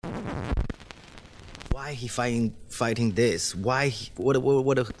Why he fighting this? Why?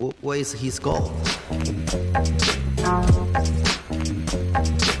 What is his goal? Do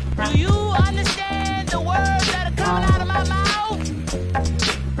you understand the words that are coming out of my mouth?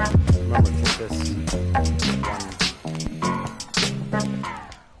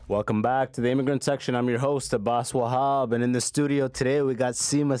 Welcome back to the Immigrant Section. I'm your host, Abbas Wahab, and in the studio today we got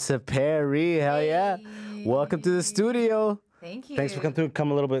Syma Saperi. Hell yeah! Welcome to the studio. Thank you. Thanks for coming through.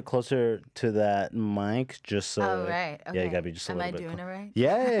 Come a little bit closer to that mic, just so. Oh, right. Okay. Yeah, you gotta be just a little bit. Am I doing it right?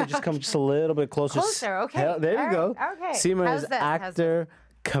 Yeah, just come just a little bit closer. Closer, okay. There you All go. right, okay. Syma How's is this? actor,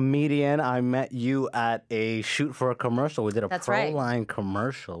 comedian. I met you at a shoot for a commercial. We did a That's right. Proline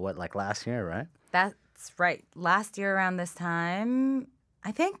commercial. What, like last year, right? That's right. Last year around this time,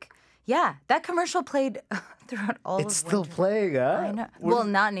 I think. Yeah, that commercial played throughout all of winter. It's still playing, huh? I know. Well,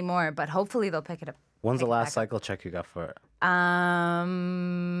 not anymore, but hopefully they'll pick it up. When's the last back up. cycle check you got for it?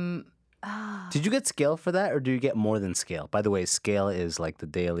 Did Did you get scale for that, or do you get more than scale? By the way, scale is like the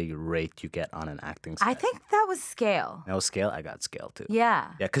daily rate you get on an acting set. I think that was scale. That was scale? I got scale too. Yeah.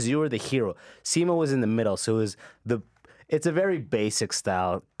 Yeah, because you were the hero. Syma was in the middle, so it's a very basic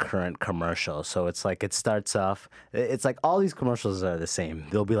style current commercial. So it's like it starts off, it's like all these commercials are the same.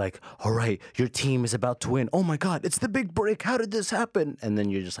 They'll be like, all right, your team is about to win. Oh my God, it's the big break. How did this happen? And then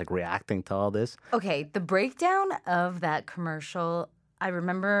you're just like reacting to all this. Okay, the breakdown of that commercial, I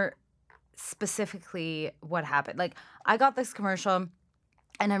remember specifically what happened. Like, I got this commercial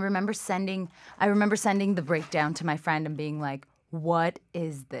and I remember sending the breakdown to my friend and being like, what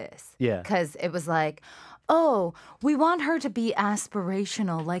is this? Yeah. Because it was like, oh, we want her to be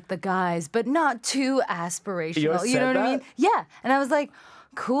aspirational like the guys, but not too aspirational. You know what I mean? Yeah. And I was like,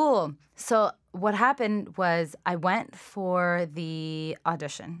 cool. So what happened was I went for the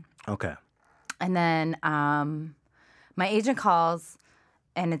audition. Okay. And then my agent calls,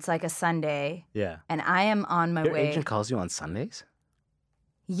 and it's like a Sunday. Yeah. And I am on my Your way. agent calls you on Sundays?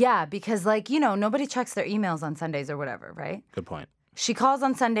 Yeah, because nobody checks their emails on Sundays or whatever, right? Good point. She calls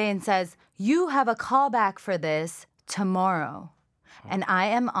on Sunday and says, you have a callback for this tomorrow. And I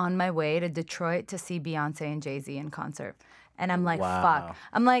am on my way to Detroit to see Beyonce and Jay-Z in concert. And I'm like, Wow. fuck.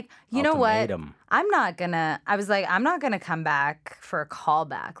 I'm like, you know what? Ultimatum. I'm not going to come back for a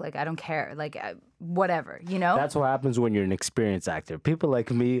callback. Like, I don't care. Like, whatever, you know? That's what happens when you're an experienced actor. People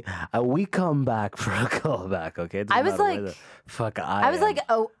like me, we come back for a callback, okay? It doesn't I was matter where like- the fuck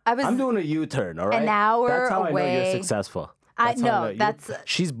I'm doing a U-turn, all right? an hour That's how I know away. you're successful. I That's how know, you- that's-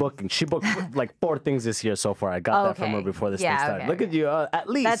 She's booking. She booked like 4 things this year so far. I got that from her Okay. before this Yeah, thing started. okay. Look at you. At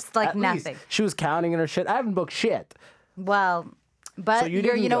least. That's like at least. nothing. She was counting in her shit. I haven't booked shit. Well, but So you you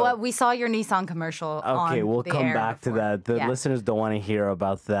didn't know go. what? We saw your Nissan commercial on Okay, we'll the come air back to before. that. The Yeah. listeners don't want to hear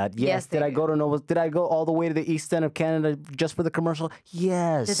about that. Yes, they did I do. go to Nova? Did I go all the way to the east end of Canada just for the commercial?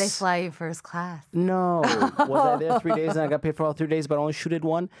 Yes. Did they fly you first class? No. Was I there 3 days and I got paid for all 3 days, but only shooted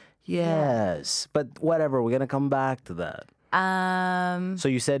one? Yes. But whatever. We're gonna come back to that. So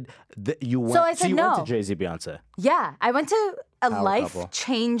you said you went. I said you went no. to Jay-Z, Beyonce. Yeah, I went to a Power couple.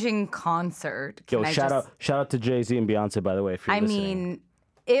 life-changing concert. Yo, Can I shout just- out to Jay-Z and Beyonce, by the way. If you're I listening.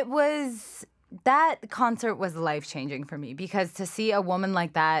 mean, that concert was life-changing for me because to see a woman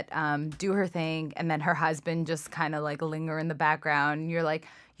like that do her thing and then her husband just kind of like linger in the background, you're like,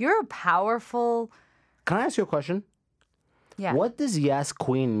 you're a powerful. Can I ask you a question? Yeah. What does Yes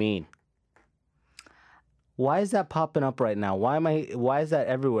Queen mean? Why is that popping up right now? Why is that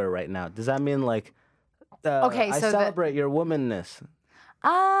everywhere right now? Does that mean like Okay, I so celebrate your womanness?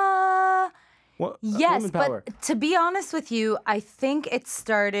 Yes, woman power. but to be honest with you, I think it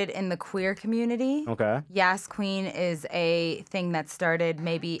started in the queer community. Okay. Yas Queen is a thing that started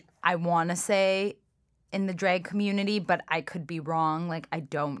maybe, I want to say, in the drag community, but I could be wrong. Like, I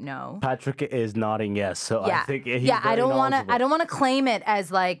don't know. Patrick is nodding yes, so Yeah, I think he's I very don't want to. knowledgeable. I don't want to claim it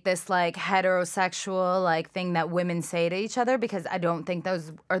as like this like heterosexual like thing that women say to each other because I don't think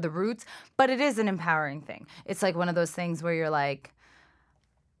those are the roots. But it is an empowering thing. It's like one of those things where you're like,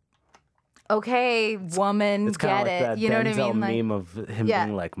 okay, woman, It's kind get of like it. that You know what I Denzel mean? Like, meme of him Yeah.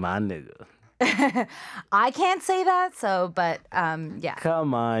 being like, "My nigga." I can't say that. So, but yeah.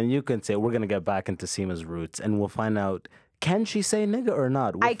 Come on, you can say. We're gonna get back into Syma's roots, and we'll find out. Can she say nigga or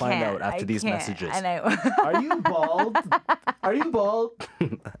not? We'll I find can't. out after I these can't. messages. I know. Are you bald? Are you bald?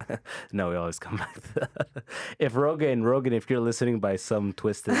 No, we always come back to that. If Rogan, if you're listening by some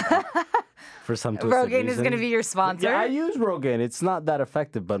twisted, for some twisted Rogan is reason- going to be your sponsor. Yeah, I use Rogan. It's not that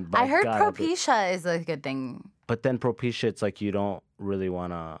effective, but I heard God, Propecia is a good thing. But then Propecia, it's like you don't really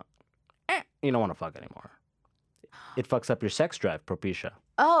wanna, you don't wanna fuck anymore. It fucks up your sex drive, Propecia.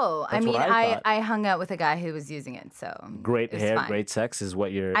 Oh, I That's mean, what I thought. I hung out with a guy who was using it, so Great it was hair, fine. great sex is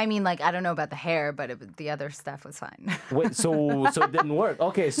what you're. I mean, like, I don't know about the hair, but the other stuff was fine. Wait, so it didn't work.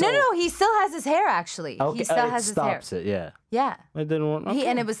 Okay, so No, he still has his hair, actually. Okay, He still it has his hair. stops it. Yeah, Yeah. it didn't work. Okay.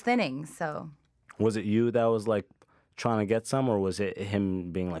 And it was thinning, so. Was it you that was like trying to get some, or was it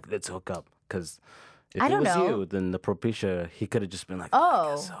him being like, "Let's hook up"? Because if I it don't was know. you, then the Propecia, he could have just been like, Oh.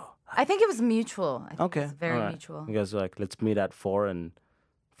 I guess so. I think it was mutual. I think Okay, It was very all right. mutual. You guys are like, let's meet at 4 and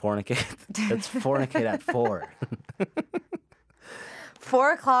fornicate. Let's fornicate at 4.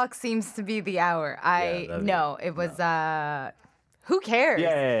 4:00 seems to be the hour. that'd be- It was, who cares?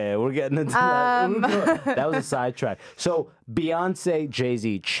 Yeah, we're getting into that. That was a sidetrack. So Beyonce,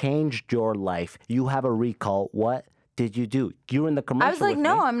 Jay-Z changed your life. You have a recall. What did you do? You were in the commercial. I was like, with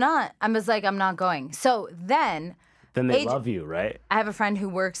no, me. I'm not. I was like, I'm not going. So then Then they Age- love you, right? I have a friend who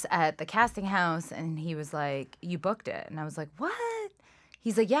works at the casting house, and he was like, you booked it. And I was like, what?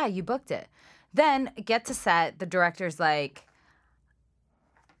 He's like, yeah, you booked it. Then get to set, the director's like,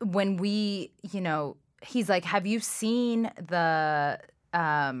 when we, he's like, have you seen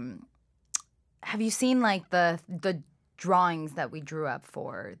like the drawings that we drew up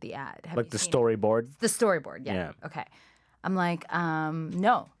for the ad? Have Like you the seen it?" storyboard. The storyboard, yeah. Yeah. Okay. I'm like,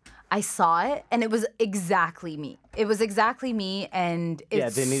 no. I saw it, and it was exactly me. It was exactly me, and it's Yeah,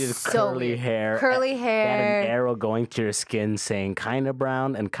 they needed so curly weird. hair. Curly They had hair. an arrow going to your skin saying kind of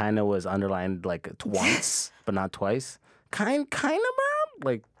brown, and kind of was underlined like once, but not twice. Kind of brown?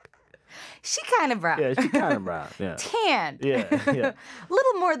 Like, She kind of brown. yeah, she kind of brown. Yeah. Tan. Yeah, yeah.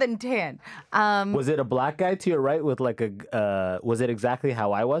 Little more than tan. Was it a black guy to your right with like was it exactly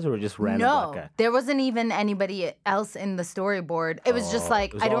how I was, or just random black No, guy? there wasn't even anybody else in the storyboard. It was just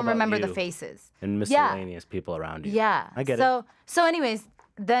like, it was I all don't about remember the you. faces. And miscellaneous people around you. Yeah. I get so, it. So anyways,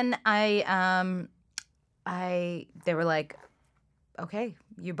 then they were like, okay,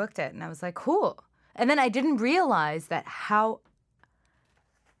 you booked it. And I was like, cool. And then I didn't realize that how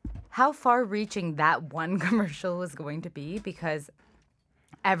far-reaching that one commercial was going to be, because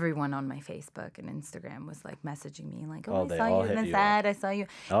everyone on my Facebook and Instagram was like messaging me like, Oh, I they saw all you hit in you this up. ad. I saw you.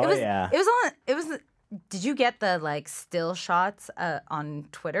 Oh, yeah. It was. Did you get the like still shots on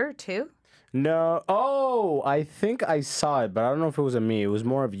Twitter too? No. Oh, I think I saw it, but I don't know if it was me. It was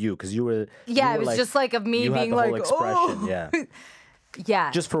more of you, because you were. Yeah, you it were, was just like of me you had being the like, whole expression. oh. Yeah.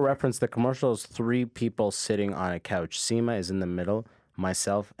 Yeah. Just for reference, the commercial is 3 people sitting on a couch. Syma is in the middle,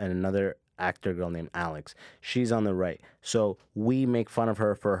 myself, and another actor girl named Alex. She's on the right. So we make fun of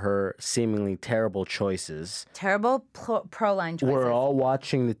her for her seemingly terrible choices. Terrible pro-line choices. We're all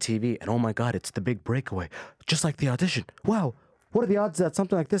watching the TV, and oh my God, it's the big breakaway. Just like the audition. Wow, what are the odds that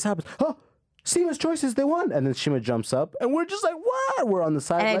something like this happens? Oh, Syma's choices, they won. And then Syma jumps up, and we're just like, what? We're on the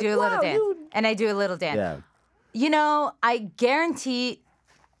side and I like, do a little wow, dance. dude. And I do a little dance. Yeah. You know, I guarantee.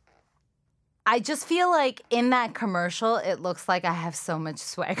 I just feel like in that commercial, it looks like I have so much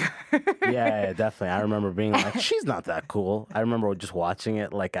swagger. Yeah, definitely. I remember being like, she's not that cool. I remember just watching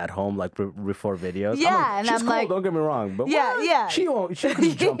it like at home, like before videos. Yeah, I'm like, and she's I'm cool, like- don't get me wrong, but Yeah, what? yeah. She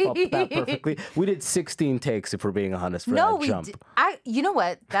couldn't jump up that perfectly. We did 16 takes, if we're being honest, for No, that we. jump. You know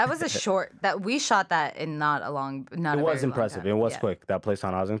what? That was a short. That we shot that in not It a was very long impressive. time. It was Yeah. quick. That place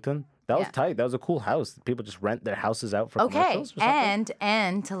on Ossington, that was Yeah. tight. That was a cool house. People just rent their houses out for Okay, commercials or something.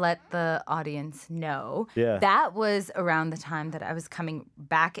 and to let the audience know, Yeah. that was around the time that I was coming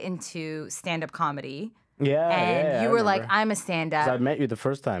back into stand-up comedy, Yeah, and yeah, you I were like, remember. "I'm a 'Cause stand-up." I met you the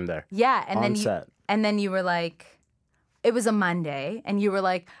first time there. Yeah, and on then set. you were like, it was a Monday, and you were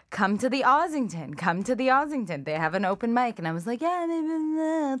like, come to the Ossington. They have an open mic, and I was like, yeah, maybe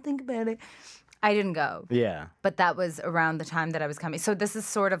I'll think about it. I didn't go, Yeah. but that was around the time that I was coming. So this is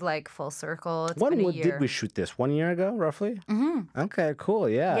sort of like full circle. It's been a year. Did we shoot this? 1 year ago, roughly? Mm-hmm. Okay, cool.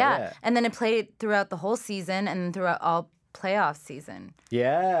 Yeah. Yeah, and then it played throughout the whole season, and then throughout all playoff season.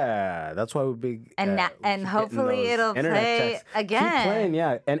 Yeah, that's why we'll be. And we and keep getting hopefully those it'll internet play texts. again. Keep playing,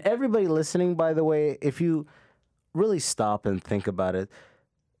 yeah. And everybody listening, by the way, if you really stop and think about it,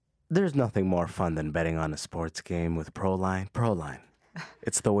 there's nothing more fun than betting on a sports game with Proline. Proline,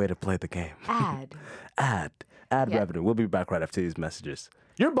 it's the way to play the game. Ad. Ad Yeah. revenue. We'll be back right after these messages.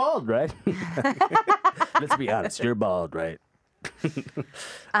 You're bald, right? Let's be honest. You're bald, right?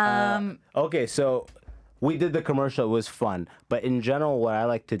 Okay, so we did the commercial. It was fun. But in general, what I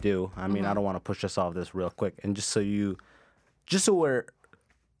like to do, I mean, I don't want to push us off this real quick. And just so we're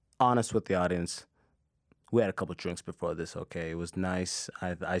honest with the audience, we had a couple drinks before this, okay? It was nice.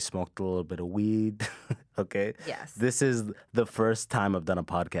 I smoked a little bit of weed, okay? Yes. This is the first time I've done a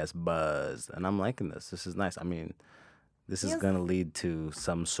podcast buzz, and I'm liking this. This is nice. I mean, this is Yes. going to lead to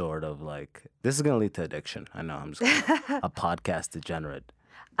some sort of this is going to lead to addiction. I know, I'm just a podcast degenerate.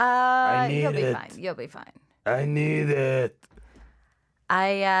 You'll be it. fine. You'll be fine. I need it.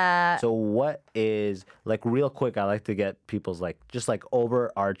 So what is like real quick? I like to get people's like just like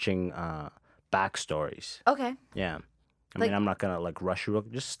overarching backstories. Okay. Yeah, I Like- mean I'm not gonna like rush you.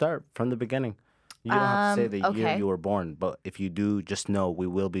 Just start from the beginning. You don't have to say the year okay. you were born, but if you do, just know we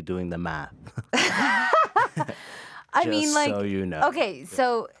will be doing the math. I mean, Just like, so you know. okay,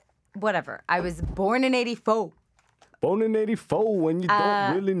 so whatever. I was born in '84. Born in '84 when you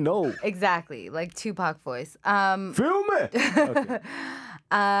don't really know. Exactly, like Tupac voice. Feel me? Okay.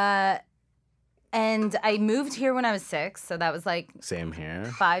 And I moved here when I was 6, so that was like Same here.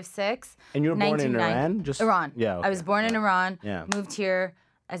 5, 6. And you were born in 1990. Iran? Just Iran. Yeah. I was born in Iran. Yeah. Moved here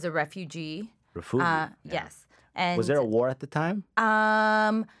as a refugee. Refugee. Yeah. Yes. And Was there a war at the time?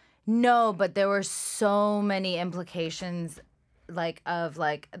 no, but there were so many implications like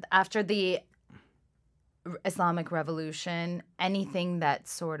after the Islamic Revolution, anything that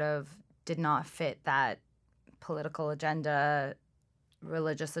sort of did not fit that political agenda,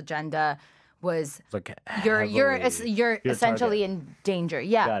 religious agenda was It's like you're your essentially target. in danger.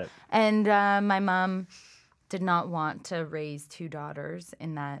 Yeah. Got it. And my mom did not want to raise 2 daughters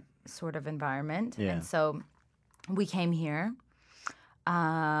in that sort of environment. Yeah. And so we came here.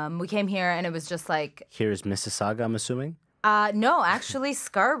 And it was just like Here's Mississauga, I'm assuming. no, actually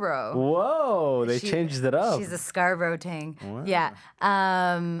Scarborough. Whoa, they She- changed it up. She's a Scarborough ting. Wow. Yeah.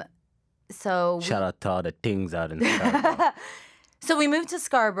 So Shout out to all the things out in Scarborough. So we moved to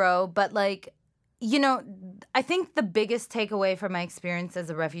Scarborough, but like, you know, I think the biggest takeaway from my experience as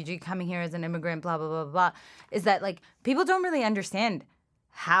a refugee coming here as an immigrant, blah, blah, blah, blah, blah, is that like people don't really understand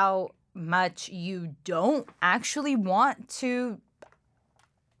how much you don't actually want to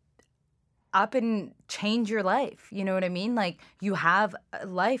up and change your life. You know what I mean? Like you have a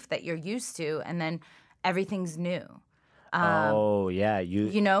life that you're used to and then everything's new. Oh yeah,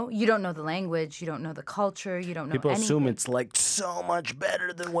 You know, you don't know the language, you don't know the culture, you don't know people anything. assume it's like so much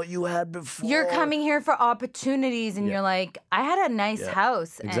better than what you had before. You're coming here for opportunities, and you're like, I had a nice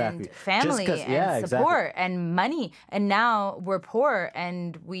house exactly. and family 'cause- and yeah, exactly. support and money, and now we're poor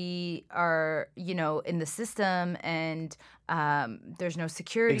and we are, you know, in the system, and there's no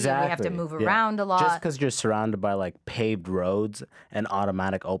security. Exactly. We have to move yeah. around a lot. Just because you're surrounded by like paved roads and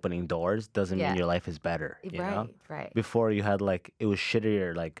automatic opening doors doesn't mean Yeah. your life is better. You know? Right. Before you had like it was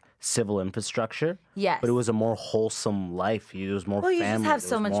shittier like civil infrastructure. Yes. But it was a more wholesome life. It was more Well, you family. just have It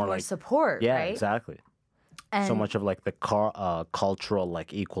so was much more like, support, Yeah, right? exactly. And So much of like the cultural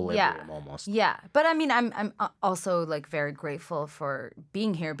like equilibrium almost. Yeah, but I mean, I'm also like very grateful for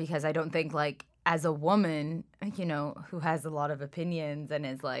being here because I don't think like as a woman, you know, who has a lot of opinions and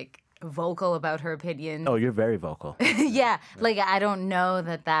is like vocal about her opinions. Oh, you're very vocal. yeah, like I don't know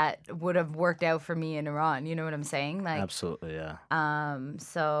that would have worked out for me in Iran. You know what I'm saying? Like, Absolutely, yeah.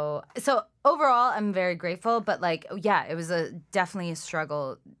 so overall, I'm very grateful. But like, yeah, it was definitely a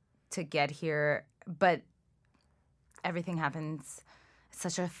struggle to get here. But everything happens. It's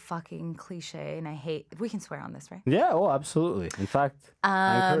such a fucking cliche, and I hate. We can swear on this, right? Yeah, oh, absolutely. In fact,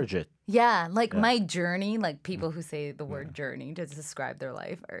 I encourage it. Yeah, like my journey, like people who say the word journey to describe their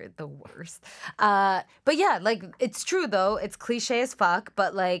life are the worst. But yeah, like it's true though. It's cliche as fuck,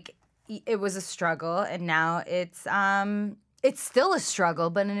 but like it was a struggle, and now it's still a struggle,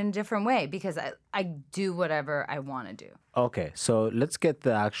 but in a different way because I do whatever I want to do. Okay, so let's get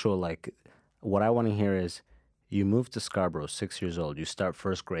the actual like. What I want to hear is, you moved to Scarborough, 6 years old. You start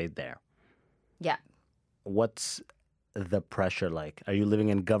first grade there. Yeah. What's the pressure like? Are you living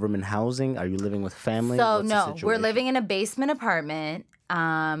in government housing? Are you living with family? So What's the no, we're situation? living in a basement apartment.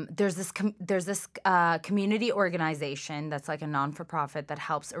 There's this community organization that's like a non-for-profit that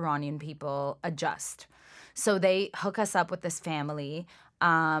helps Iranian people adjust. So they hook us up with this family,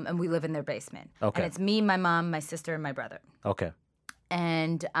 and we live in their basement. Okay. And it's me, my mom, my sister, and my brother. Okay.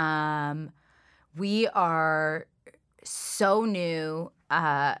 And we are so new.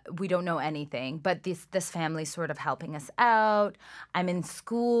 We don't know anything, but this family's sort of helping us out. I'm in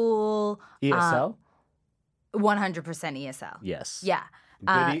school. ESL? 100% ESL. Yes. Yeah.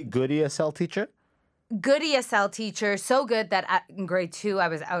 Good ESL teacher? Good ESL teacher, so good that in grade 2 I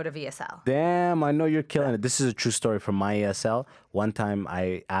was out of ESL. Damn, I know you're killing it. This is a true story from my ESL. One time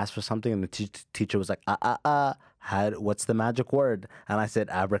I asked for something and the teacher was like, what's the magic word? And I said,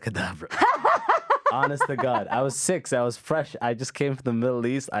 abracadabra. Honest to God. I was 6. I was fresh. I just came from the Middle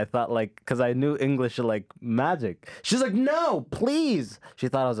East. I thought like, because I knew English like magic. She's like, no, please. She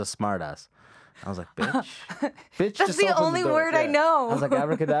thought I was a smartass. I was like, bitch. Bitch, That's just the open only door. word I know. I was like,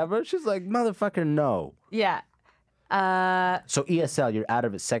 abracadabra? She's like, motherfucker, no. Yeah. So ESL, you're out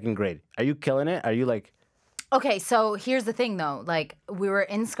of it, 2nd grade. Are you killing it? Are you like, Okay, so here's the thing though. Like we were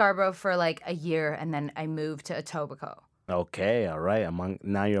in Scarborough for like a year, and then I moved to Etobicoke. Okay, all right.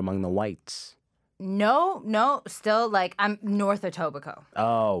 Now you're among the whites. No, still like I'm north of Etobicoke.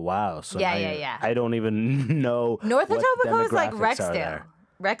 Oh wow! So Yeah, now yeah, you're- yeah. I don't even know. North of what Etobicoke is like demographics are Rexdale. there.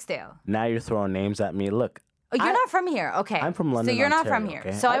 Rexdale. Now you're throwing names at me. Look, Oh, you're not from here. Okay. I'm from London. So you're not from Ontario,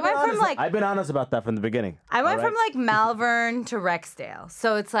 here. okay? So I I've been went from honest- like I've been honest about that from the beginning. I went all from right? like Malvern to Rexdale.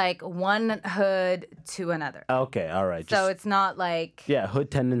 So it's like one hood to another. Okay, all right. So it's not like yeah,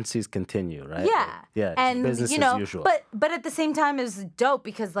 hood tendencies continue, right? yeah. Like, yeah, just And business you know, as usual. but at the same time it was dope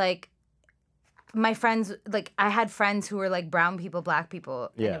because like my friends, like I had friends who were like brown people, black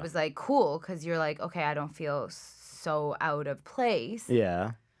people, and Yeah. it was like cool because you're like, okay, I don't feel so out of place.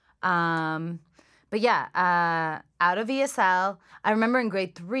 yeah. But yeah, out of ESL, I remember in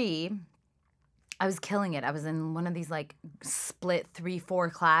grade 3, I was killing it. I was in one of these like split 3-4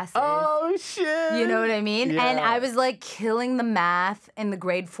 classes. Oh shit! You know what I mean? And Yeah. I was like killing the math in the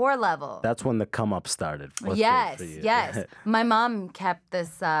grade 4 level. That's when the come up started. What's Yes, good for you? yes. My mom kept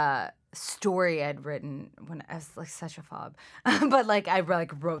this story I'd written when I was like such a fob, but like I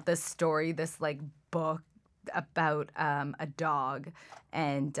like wrote this story, this like book about a dog,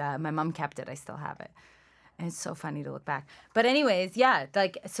 and my mom kept it. I still have it, and it's so funny to look back. But anyways, yeah,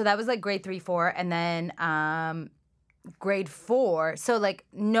 like so that was like grade 3, 4, and then grade 4. So like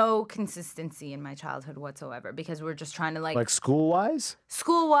no consistency in my childhood whatsoever because we're just trying to like school wise.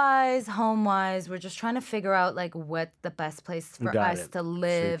 school-wise, home-wise, we're just trying to figure out like what the best place for Got us it. to So you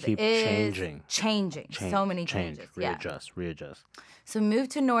live keep is. changing. So many changes. Yeah. Readjust. So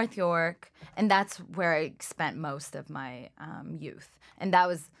moved to North York, and that's where I spent most of my youth. And that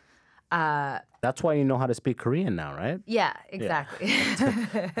was, That's why you know how to speak Korean now, right? yeah, exactly.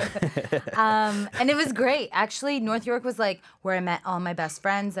 And it was great. Actually, North York was like where I met all my best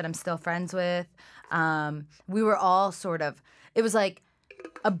friends that I'm still friends with. We were all sort of, it was like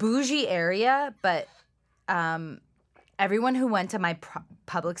a bougie area, but everyone who went to my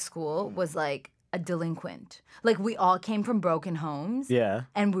public school was like a delinquent. Like we all came from broken homes. Yeah.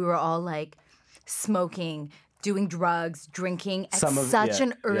 And we were all like smoking, doing drugs, drinking at such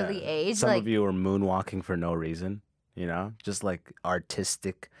an early age. Some like of you were moonwalking for no reason, just like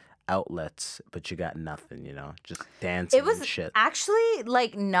artistic outlets, but you got nothing, just dancing it was and shit. actually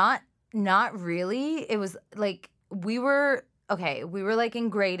like not really. It was like we were like in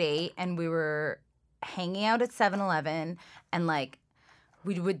grade 8 and we were hanging out at 7-Eleven and like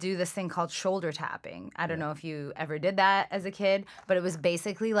we would do this thing called shoulder tapping. I don't know if you ever did that as a kid, but it was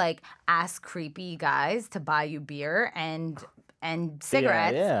basically like ask creepy guys to buy you beer and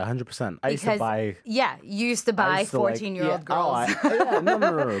cigarettes. Yeah, 100%. I used to buy. Yeah, you used to buy 14-year-old girls.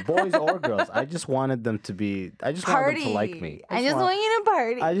 No, boys or girls. I just wanted them to be. I just wanted them to like me. I just want you to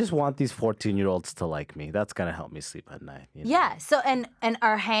party. I just want these 14-year-olds to like me. That's gonna help me sleep at night. Yeah. So and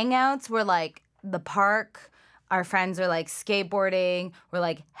our hangouts were like the park. Our friends are like skateboarding. We're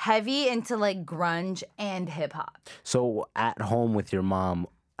like heavy into like grunge and hip hop. So at home with your mom,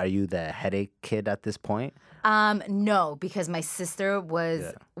 are you the headache kid at this point? No, because my sister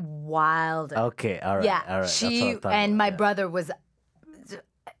was wild. Okay, all right. Yeah, all right. she That's what I thought and about, my yeah. brother was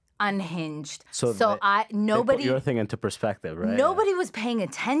unhinged. So So they nobody put your thing into perspective, right? nobody was paying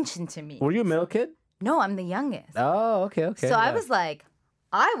attention to me. Were you a middle kid? No, I'm the youngest. Oh, okay. So I was like,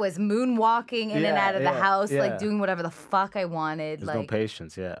 I was moonwalking in and Yeah, out of the house, yeah. like doing whatever the fuck I wanted. There's like no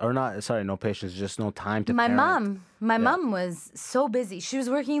patience, yeah. Or not, sorry, no patience, just no time to my parent. mom was so busy. She was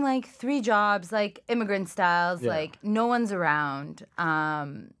working like 3 jobs, like immigrant styles, Yeah. like no one's around.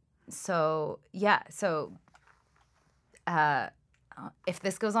 If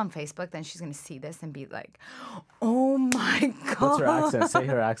this goes on Facebook, then she's gonna see this and be like, "Oh my god!" What's her accent? Say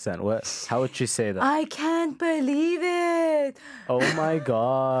her accent. How would she say that? I can't believe it. Oh my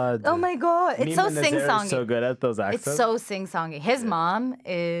god. Oh my god! It's so Nima Nazir is sing-songy. so good at those accents. It's so sing-songy. His mom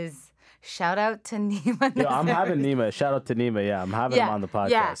is. Shout out to Nima. Yo, I'm Nazir. having Nima. Shout out to Nima. Yeah, I'm having him on the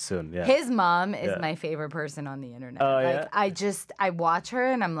podcast soon. Yeah. His mom is Yeah. my favorite person on the internet. Oh, like yeah? I watch her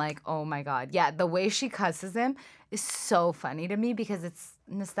and I'm like, oh my god. Yeah, the way she cusses him is so funny to me because it's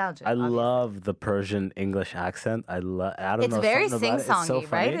nostalgic. I obviously. love the Persian English accent. I don't It's know. very something about it. It's so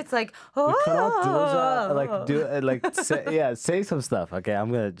sing-songy, right? funny. It's like, We cannot oh. say some stuff. Okay,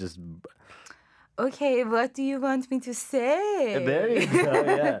 I'm gonna just. Okay, what do you want me to say? There you go.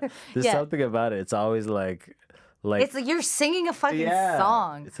 Yeah, there's Yeah. something about it. It's always like. It's like you're singing a fucking Yeah.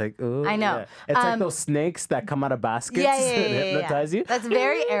 song. It's like, ooh, I know. yeah. It's like those snakes that come out of baskets Yeah, and hypnotize you. That's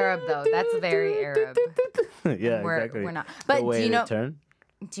very Arab, though. That's very Arab. Yeah, We're- exactly. we're not. The But do way you they know- turn.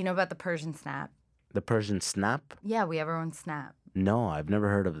 Do you know about the Persian snap? The Persian snap? Yeah, we have our own snap. No, I've never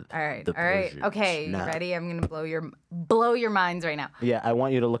heard of All right, the all right. Persian Okay, snap. ready? I'm gonna blow your minds right now. Yeah, I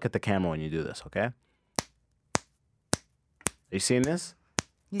want you to look at the camera when you do this, okay? Are you seeing this?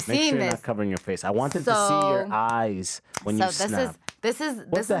 You Make seen sure you're this? not covering your face. I wanted to see your eyes when you snap. This is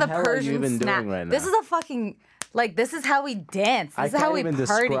What the the hell are you Persian even snap. doing right This now? is a fucking this is how we dance. I This is how can't we even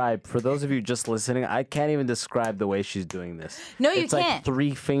party. describe. For those of you just listening, I can't even describe the way she's doing this. No, you it's like can't.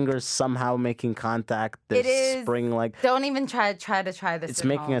 3 fingers somehow making contact. This It is spring-like. Don't even try this. It's at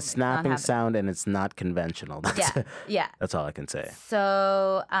making home. a It's not snapping happening. sound, and it's not conventional. That's, Yeah, yeah. that's all I can say.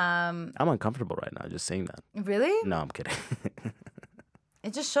 So, I'm uncomfortable right now just saying that. really, No, I'm kidding.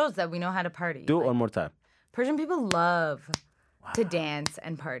 it just shows that we know how to party. Do it one more time. Persian people love to dance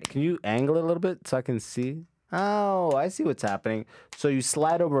and party. Can you angle it a little bit so I can see? Oh, I see what's happening. So you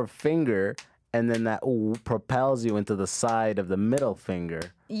slide over a finger, and then that propels you into the side of the middle finger.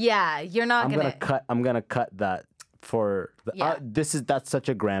 Yeah, you're not I'm gonna. gonna cut that for the, Yeah. that's such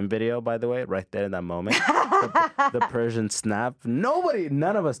a grand video, by the way, right there in that moment. the Persian snap.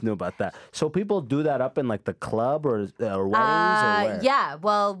 None of us knew about that. So people do that up in like the club or weddings or where? Yeah,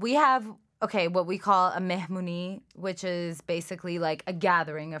 well, we have what we call a mehmuni, which is basically like a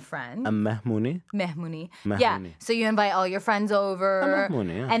gathering of friends. A mehmuni. Mehmuni. Yeah. Mehmuni. So you invite all your friends over. A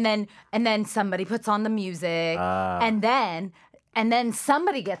mehmuni, yeah. And then somebody puts on the music. And then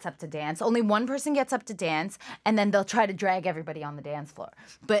somebody gets up to dance. Only one person gets up to dance, and then they'll try to drag everybody on the dance floor.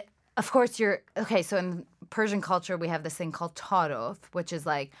 But of course so in Persian culture we have this thing called tarof, which is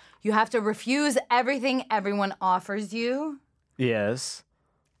like you have to refuse everything everyone offers you. Yes.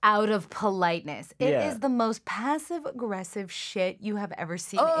 Out of politeness. It is Yeah. the most passive aggressive shit you have ever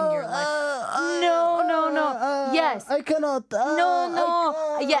seen in your life. No. Yes. I cannot.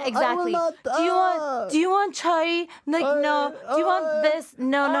 No. Yeah, exactly. Do you want chai? Like no. Do you want this?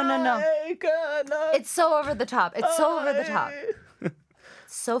 No. I cannot. It's so over the top. It's so over the top.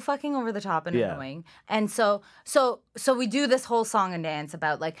 So fucking over the top and Yeah. annoying. And so we do this whole song and dance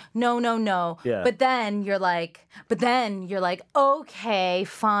about like no. Yeah. But then you're like, okay,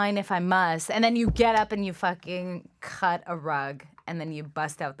 fine if I must. And then you get up and you fucking cut a rug and then you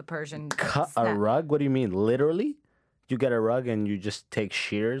bust out the Persian Cut a snap. rug? What do you mean? Literally? You get a rug and you just take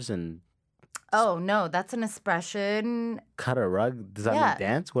shears and Oh no, that's an expression. cut a rug? Does that Yeah. mean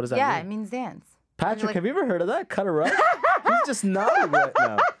dance? What does that Yeah, mean? it means dance. Patrick, like- have you ever heard of that? Cut a rug? He's just nodding right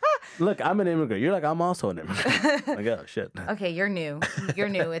now. Look, I'm an immigrant. You're like, I'm also an immigrant. Like, oh, shit. Okay, you're new. You're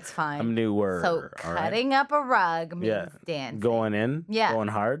new. It's fine. I'm newer. So all right? cutting up a rug means Yeah. dancing. Going in? Yeah. Going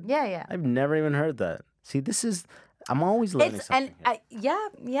hard? Yeah. I've never even heard that. See, I'm always learning It's something. yeah.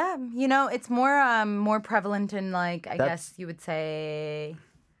 You know, it's more prevalent in like I That's- guess you would say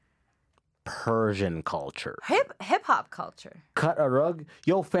Persian culture. hip hop culture. Cut a rug?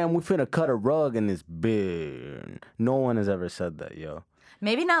 Yo, fam, we finna cut a rug and it's big. No one has ever said that, yo.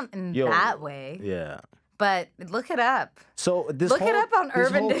 Maybe not in Yo. that way, Yeah. but look it up. So this Look it whole- up on this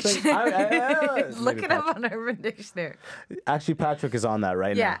Urban whole thing- Dictionary. Look Maybe it up on Urban Dictionary. Actually, Patrick is on that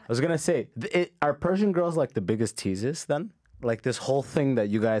right Yeah. now. I was gonna say, are Persian girls like the biggest teases then? Like this whole thing that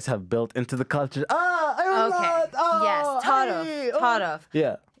you guys have built into the culture. Okay. Yes, Tarov.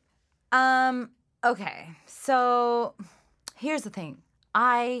 Yeah. Okay. So here's the thing.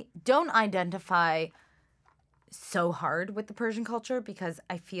 I don't identify so hard with the Persian culture because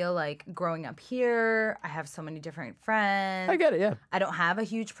I feel like growing up here, I have so many different friends. I get it. Yeah. I don't have a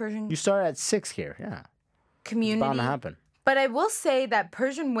huge Persian You start at 6 here. Yeah. community. Bound to happen. But I will say that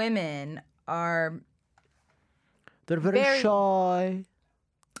Persian women are They're very shy.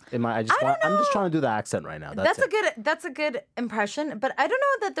 I'm just trying to do the accent right now. that's a good impression, but I don't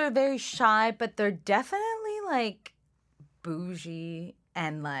know that they're very shy, but they're definitely like bougie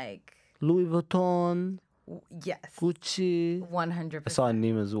and like Louis Vuitton, yes, Gucci. 100%. I saw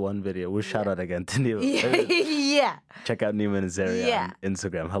Nima's one video. We'll shout out again to Nima. Yeah. Check out Nima and Zaria Yeah. on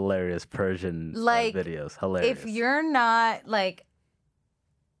Instagram. Hilarious Persian Like, videos. Hilarious. If you're not like,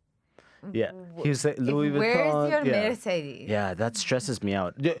 Yeah. He was like, Louis Vuitton. where's your yeah. Mercedes? Yeah, that stresses me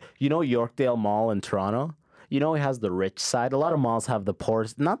out. You know Yorkdale Mall in Toronto? You know it has the rich side. A lot of malls have the poor,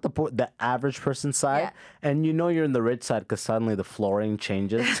 not the poor, the average person side. Yeah. And you know you're in the rich side because suddenly the flooring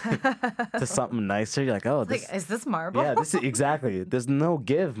changes to something nicer. You're like, oh, this. Like, is this marble? Yeah, this is exactly. There's no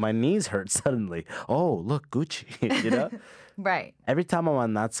give. My knees hurt suddenly. Oh, look, Gucci. You know. Right. Every time I'm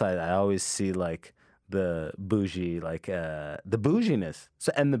on that side, I always see like the bougie, like the bouginess.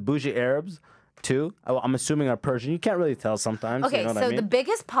 So and the bougie Arabs too. I'm assuming are Persian. You can't really tell sometimes. Okay, you know what so I mean? the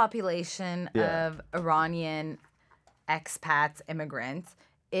biggest population Yeah. of Iranian expats, immigrants,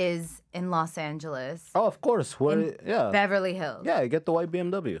 is in Los Angeles, Oh, of course. Yeah. Beverly Hills. Yeah, you get the white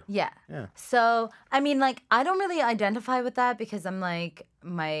BMW. Yeah. Yeah. So, I mean, like, I don't really identify with that because I'm like,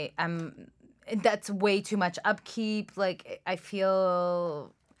 that's way too much upkeep. Like, I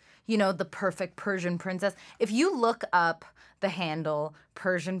feel, the perfect Persian princess. If you look up the handle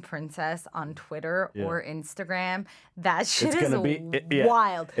Persian princess on Twitter or Instagram, that shit is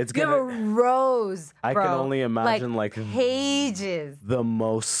wild. It's you have a rose, I bro. can only imagine like pages. the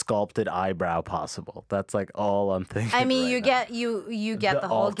most sculpted eyebrow possible. That's like all I'm thinking. I mean, right you now. get you get the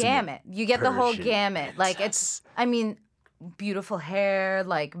whole ultimate gamut. You get the whole Persian gamut. Like princess. I mean, beautiful hair,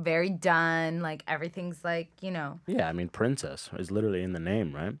 like very done, like everything's like, Yeah, I mean, princess is literally in the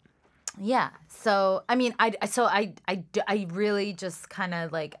name, right? Yeah. So, I mean, I really just kind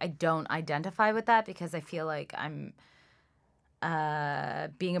of like, I don't identify with that because I feel like I'm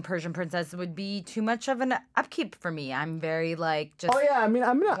being a Persian princess would be too much of an upkeep for me. I'm very like just. Oh yeah, I mean,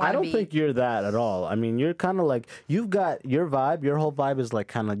 I don't be- think you're that at all. I mean, you're kind of like you've got your vibe. Your whole vibe is like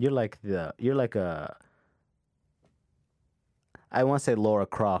kind of you're like a. I want to say Laura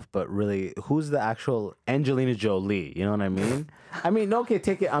Croft, but really, who's the actual Angelina Jolie? You know what I mean? I mean, okay,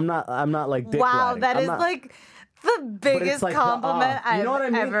 take it. I'm not like dick Wow, riding. that I'm is not- like the but it's biggest like, compliment you know what I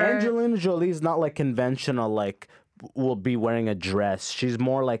mean? ever. Angelina Jolie's not like conventional, like will be wearing a dress. She's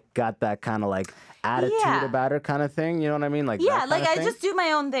more like got that kind of like attitude Yeah. about her kind of thing. You know what I mean? Like Yeah, that like kinda I thing. just do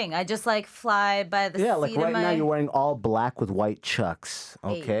my own thing. I just like fly by the Yeah, seat like of right my. now you're wearing all black with white chucks.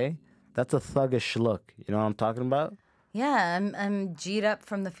 Okay, that's a thuggish look. You know what I'm talking about? Yeah, I'm G'd up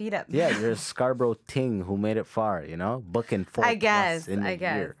from the feet up. Yeah, you're a Scarborough ting who made it far. You know, booking 4+ I guess. in the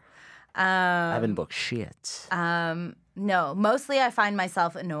year. I haven't booked shit. No, mostly I find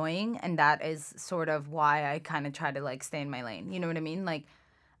myself annoying, and that is sort of why I kind of try to like stay in my lane. You know what I mean? Like,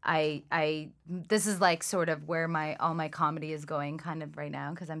 this is like sort of where all my comedy is going, kind of right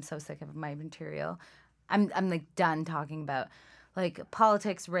now, because I'm so sick of my material. I'm like done talking about like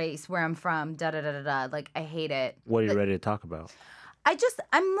politics, race, where I'm from, da da da da da. Like I hate it. What are you ready to talk about? I'm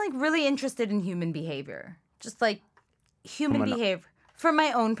like really interested in human behavior, just like human behavior from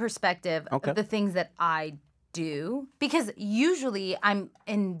my own perspective Okay. of the things that I do, because usually I'm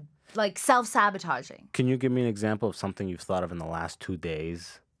in like self-sabotaging. Can you give me an example of something you've thought of in the last 2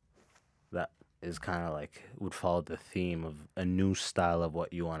 days that is kind of like would follow the theme of a new style of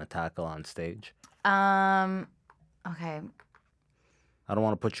what you want to tackle on stage? Okay. I don't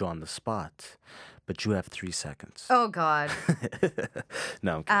want to put you on the spot, but you have 3 seconds. Oh God.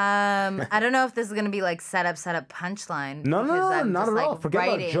 No, I'm kidding. I don't know if this is gonna be like set up punchline. No, because I'm not just, at like, all. Forget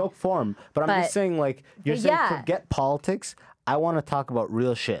writing. about joke form. But I'm just saying, like, you're saying yeah. forget politics. I want to talk about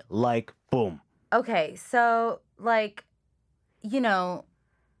real shit. Like, boom. Okay, so like,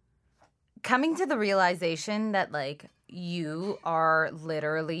 coming to the realization that like you are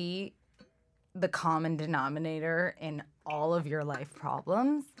literally the common denominator in all of your life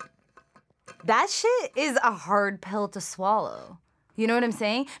problems. That shit is a hard pill to swallow. You know what I'm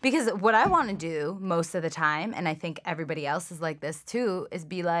saying? Because what I want to do most of the time, and I think everybody else is like this too, is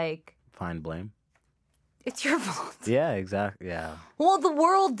be like, Find blame. it's your fault. Yeah, exactly. Yeah. Well, the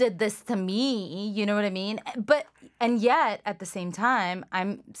world did this to me, you know what I mean? And yet, at the same time,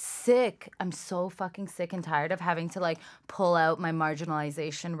 I'm sick. I'm so fucking sick and tired of having to like pull out my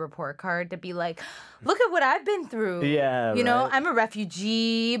marginalization report card to be like, look at what I've been through. Yeah, You know, right. I'm a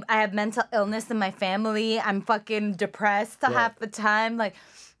refugee. I have mental illness in my family. I'm fucking depressed half the time. Like,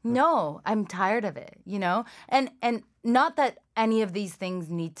 no, I'm tired of it, And not that any of these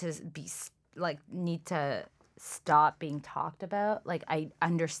things need to stop being talked about. Like, I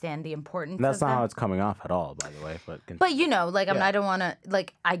understand the importance That's of not them. how it's coming off at all, by the way. But But I don't want to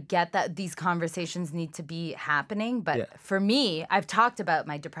I get that these conversations need to be happening, but for me, I've talked about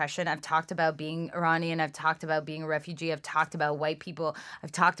my depression, I've talked about being Iranian, I've talked about being a refugee, I've talked about white people,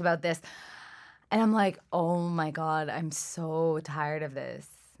 I've talked about this. And I'm like, "Oh my God, I'm so tired of this."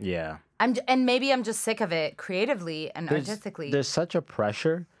 yeah. And maybe I'm just sick of it creatively and artistically. There's such a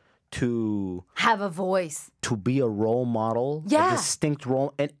pressure to Have a voice. to be a role model, Yeah. a distinct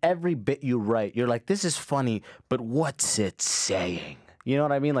role, and every bit you write, you're like, this is funny, but what's it saying? You know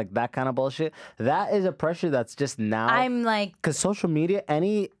what I mean? Like that kind of bullshit. That is a pressure that's just now. I'm like, Because social media,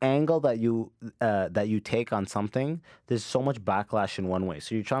 any angle that you take on something, there's so much backlash in one way.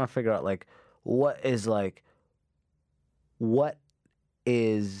 So you're trying to figure out what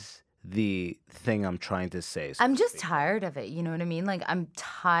is the thing I'm trying to say. So I'm to just speak. tired of it. You know what I mean? Like, I'm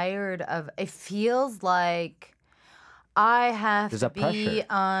tired of it. Feels like I have There's to a be pressure.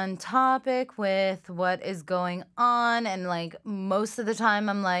 on topic with what is going on, and like most of the time,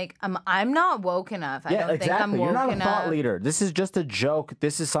 I'm like, I'm not woke enough. I Yeah, don't exactly. think I'm woke You're not a enough. thought leader. This is just a joke.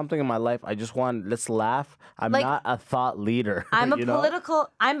 This is something in my life. I just want let's laugh. I'm Like, not a thought leader. I'm a you know? political.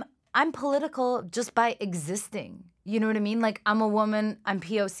 I'm political just by existing. You know what I mean? Like I'm a woman. I'm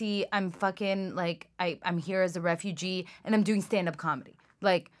POC. I'm fucking like I'm here as a refugee, and I'm doing stand up comedy.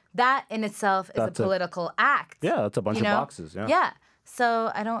 Like that in itself is That's a it. political act. Yeah, that's a bunch you of know? boxes. Yeah. Yeah. So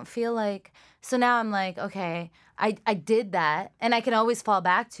I don't feel like. So now I'm like, okay, I did that, and I can always fall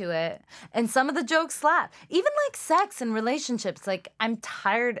back to it. And some of the jokes slap. Even like sex and relationships. Like I'm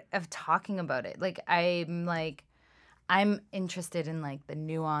tired of talking about it. I'm interested in like the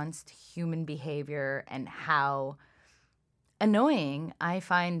nuanced human behavior and how annoying I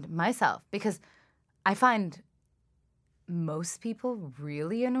find myself, because I find most people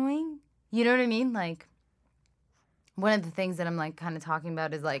really annoying. You know what I mean? Like one of the things that I'm like kind of talking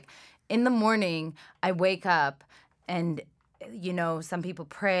about is like in the morning I wake up and some people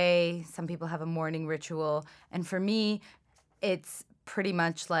pray, some people have a morning ritual, and for me it's pretty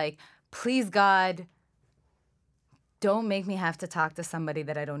much like, please God, don't make me have to talk to somebody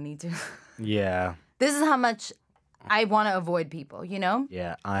that I don't need to. Yeah. This is how much I want to avoid people, you know?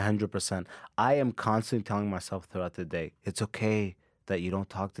 Yeah, 100%. I am constantly telling myself throughout the day, it's okay that you don't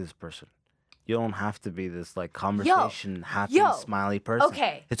talk to this person. You don't have to be this like conversation, happy, smiley person.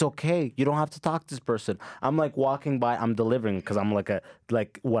 Okay. It's okay. You don't have to talk to this person. I'm like walking by, I'm delivering because I'm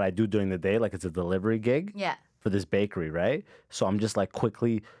like what I do during the day, like it's a delivery gig. Yeah. For this bakery, right? So I'm just like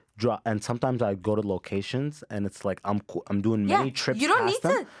quickly drop, and sometimes I go to locations and it's like I'm doing many trips. You don't past need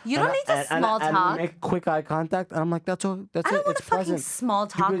them, to. You don't need to small and talk. we make quick eye contact, and I'm like, that's all. That's I don't it. want It's to fucking present. small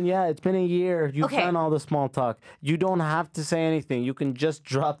talk. It's been a year. You've Okay. done all the small talk. You don't have to say anything. You can just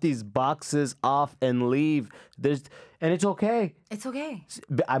drop these boxes off and leave. And it's okay. It's okay.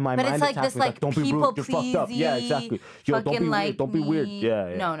 My But mind it's like attacks this me, like don't be rude. You're fucked up. Yeah, people-pleasy, exactly. Yo, don't be fucking, like, weird. Don't be weird. me.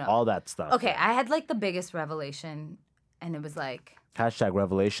 Yeah. No. All that stuff. Okay, I had like the biggest revelation, and it was like, Hashtag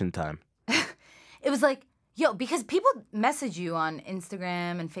revelation time. it was like, yo, because people message you on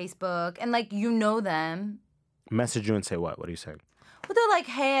Instagram and Facebook, and like you know them. Message you and say what? What are you saying? Well, they're like,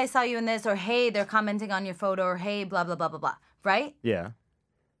 hey, I saw you in this, or hey, they're commenting on your photo, or hey, blah blah blah blah blah. Right? Yeah.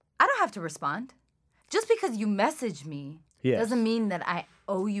 I don't have to respond. Just because you message me Yes. doesn't mean that I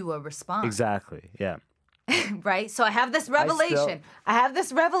owe you a response. Exactly. Yeah. Right? So I have this revelation. I have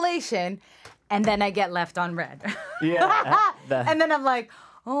this revelation, and then I get left on red. Yeah. And then I'm like,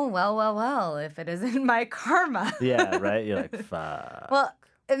 oh, well, if it isn't my karma. Yeah, right? You're like, fuck. Well,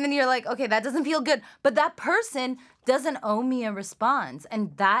 and then you're like, okay, that doesn't feel good. But that person doesn't owe me a response.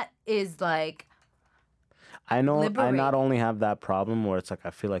 And that is like, I know I liberating. not only have that problem where it's like I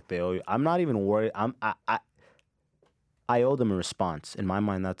feel like they owe you. I'm not even worried. I owe them a response. In my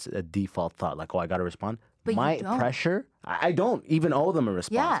mind, that's a default thought. Like, oh, I got to respond. But you my don't. pressure, I don't even owe them a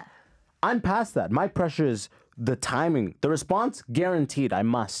response. yeah. I'm past that. My pressure is the timing. The response, guaranteed, I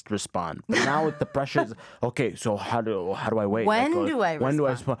must respond. But now with the pressure, is, okay, so how do I wait? When do I When do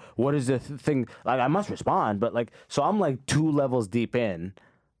I respond? respond? What is the thing? Like, I must respond, but like, so I'm like 2 levels deep in.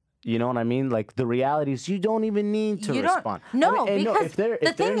 You know what I mean? Like the reality is, you don't even need to You don't- respond. no, and because if they're the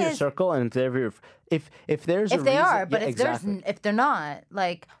if they're in thing your is- circle and if there's a If they reason, are, but yeah, if exactly. if they're not,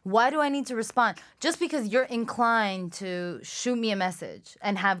 like, why do I need to respond? Just because you're inclined to shoot me a message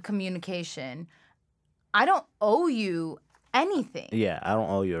and have communication, I don't owe you anything. Yeah, I don't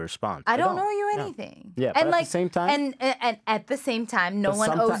owe you a response. I don't owe you Yeah. anything. Yeah, but and at the like, same time- and at the same time, no But one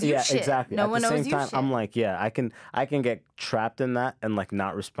someti- owes you yeah, shit. Exactly. No At one the same owes you time, shit. I'm like, yeah, I can get trapped in that and like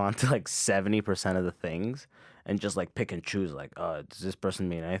not respond to like 70% of the things and just like pick and choose. Like, does this person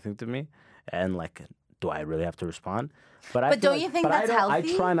mean anything to me? And like, do I really have to respond? But But don't you think but that's I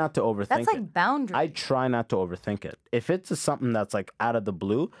healthy? try not to overthink That's like it. boundaries. I try not to overthink it. If it's something that's like out of the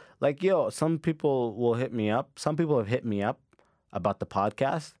blue, like, yo, some people will hit me up. Some people have hit me up about the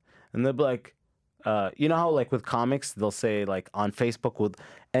podcast, and they'll be like, you know how like with comics, they'll say like on Facebook, with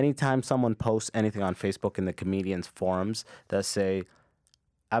anytime someone posts anything on Facebook in the comedians forums, they'll say,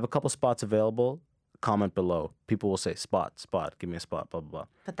 I have a couple spots available. Comment below. People will say, spot, give me a spot, blah, blah, blah.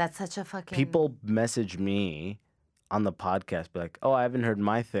 but that's such a fucking. People message me on the podcast, be like, oh, I haven't heard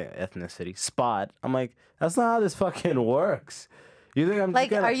my ethnicity. Spot. I'm like, that's not how this fucking works. You think I'm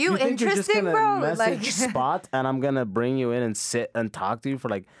Like, just gonna, are you think you're just interesting, gonna bro? Like- message Spot and I'm gonna bring you in and sit and talk to you for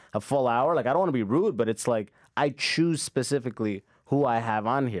like a full hour? Like, I don't want to be rude, but it's like I choose specifically who I have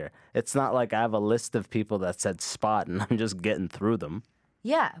on here. It's not like I have a list of people that said Spot and I'm just getting through them.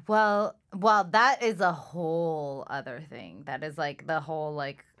 Yeah, well, that is a whole other thing. That is like the whole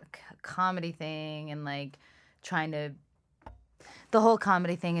like comedy thing and like trying to the whole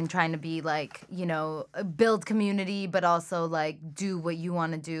comedy thing and trying to be like, you know, build community, but also like do what you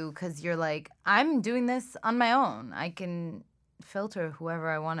want to do because you're like, I'm doing this on my own. I can filter whoever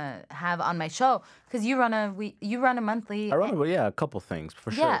I want to have on my show because you run a monthly. I run, a couple things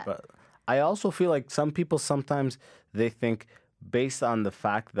for sure. Yeah. But I also feel like some people sometimes they think based on the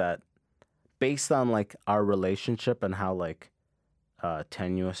fact that, based on like our relationship and how like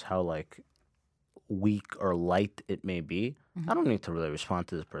tenuous, how like weak or light it may be, I don't need to really respond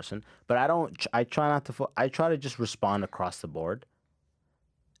to this person. But I try not to. I try to just respond across the board,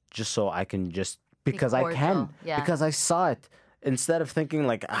 just so I can just because I can because I saw it. Instead of thinking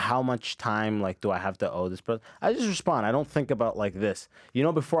like how much time like do I have to owe this person, I just respond. I don't think about like this. You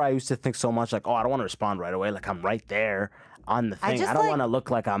know, before I used to think so much like, oh, I don't want to respond right away. Like I'm right there on the thing. I don't want to look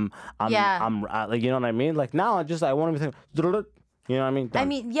like I'm like, you know what I mean? Like now I won't even think. You know what I mean? Done. I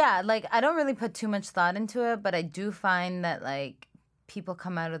mean, yeah, like I don't really put too much thought into it, but I do find that like people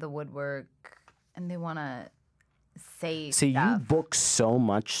come out of the woodwork and they want to say See, stuff. you book so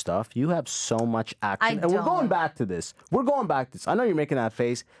much stuff. You have so much action. I And we're going don't. back to this. I know you're making that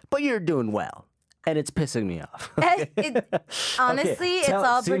face, but you're doing well. And it's pissing me off. Honestly, it's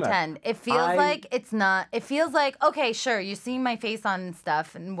all Syma, pretend. It feels like it's not. It feels like, okay, sure, you're seeing my face on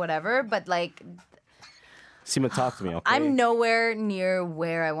stuff and whatever, but like Syma, talk to me, okay? I'm nowhere near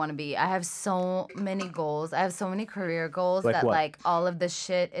where I want to be. I have so many goals. I have so many career goals Like that what? like all of this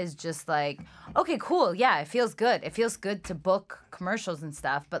shit is just like, okay, cool. Yeah, it feels good. It feels good to book commercials and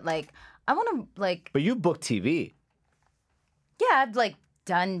stuff, but like I want to like But you book TV. yeah, I've like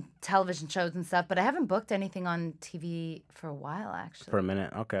done television shows and stuff, but I haven't booked anything on TV for a while actually. For a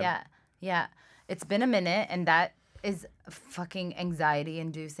minute, okay. Yeah. It's been a minute and that is fucking anxiety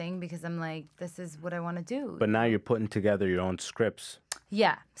inducing because I'm like, this is what I want to do. But now you're putting together your own scripts.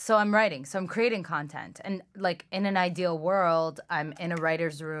 Yeah. So I'm writing. So I'm creating content. And like in an ideal world, I'm in a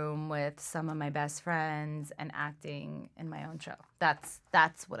writer's room with some of my best friends and acting in my own show. That's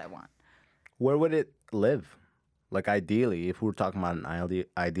what I want. Where would it live? Like ideally, if we were talking about an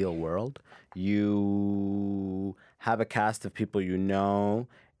ideal world, you have a cast of people you know,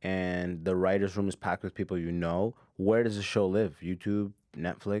 and the writer's room is packed with people you know. Where does the show live? YouTube,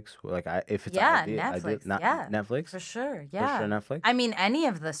 Netflix? Like, if it's Netflix. Netflix For sure. Yeah. For sure, Netflix. I mean, any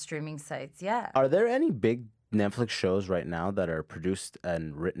of the streaming sites. Yeah. Are there any big Netflix shows right now that are produced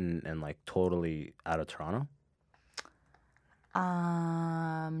and written and like totally out of Toronto?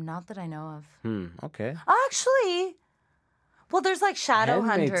 Not that I know of. Okay. Actually, well, there's like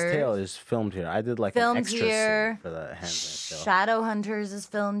Handmaid's Shadowhunters. Tale is filmed here. I did like an Filmed extra here. scene for the Handmaid's Tale. Shadowhunters is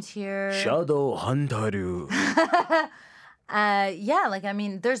filmed here. Shadowhunter. Yeah, like I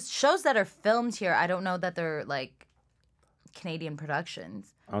mean, there's shows that are filmed here. I don't know that they're like Canadian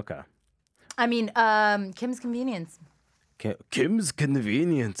productions. Okay. I mean, Kim's Convenience. Kim's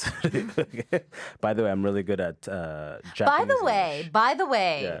Convenience. By the way, I'm really good at Japanese By the way, English. by the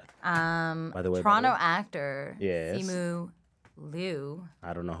way, Yeah. By the way, Toronto actor Yes. Simu Liu.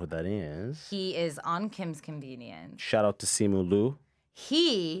 I don't know who that is. He is on Kim's Convenience. Shout out to Simu Liu.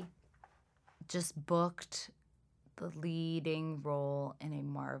 He just booked the leading role in a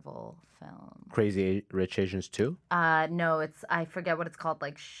Marvel film. Crazy Rich Asians 2. No, I forget what it's called,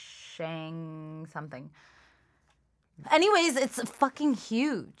 like Shang something. Anyways, it's fucking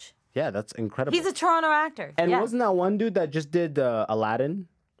huge. Yeah, that's incredible. He's a Toronto actor. And yeah. wasn't that one dude that just did Aladdin?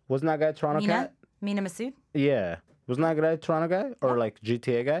 Wasn't that guy a Toronto cat? Mina Masood? Yeah. Wasn't that guy a Toronto guy? Or like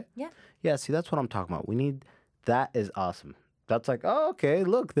GTA guy? Yeah. Yeah, see, that's what I'm talking about. That is awesome. That's like, oh, okay,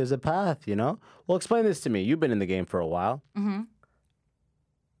 look, there's a path, you know? Well, explain this to me. You've been in the game for a while. Mm-hmm.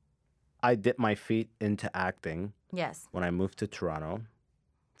 I dipped my feet into acting Yes. when I moved to Toronto,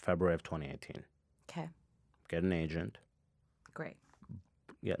 February of 2018. Okay. Get an agent, Great.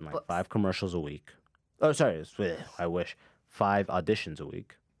 getting like Books. 5 commercials a week. Oh, sorry, I wish. 5 auditions a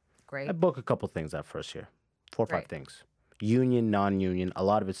week. Great. I book a couple things that first year. 4 or 5 Great. things. Union, non-union. A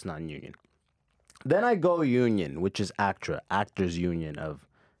lot of it's non-union. Then I go union, which is ACTRA, Actors Union of,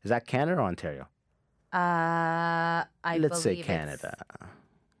 is that Canada or Ontario? Let's say believe Canada.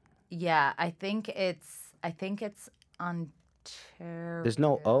 Yeah, I think it's Ontario. There's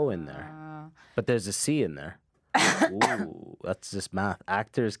no O in there, but there's a C in there. Ooh, that's just math.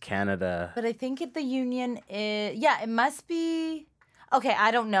 Actors Canada. But I think the union is it must be. Okay,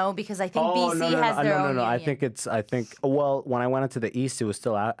 I don't know because I think BC has their own union. I think. Well, when I went into the East, it was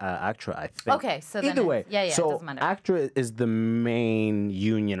still ACTRA. I think. Okay, so then either way, yeah, it so doesn't matter. ACTRA is the main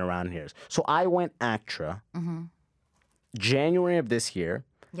union around here. So I went ACTRA. January of this year.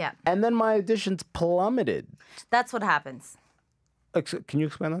 Yeah, And then my auditions plummeted. that's what happens. Can you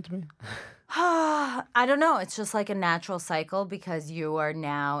explain that to me? I don't know. It's just like a natural cycle because you are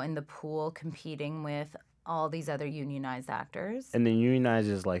now in the pool competing with all these other unionized actors. And then unionized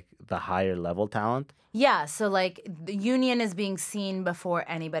is like the higher level talent. Yeah, so like the union is being seen before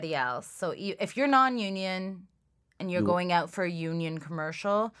anybody else. So if you're non-union and you're going out for a union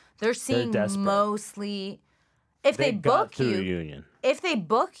commercial, they're seeing desperate. mostly if they got book through you. union. If they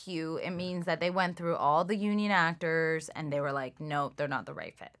book you, it means that they went through all the union actors and they were like, nope, they're not the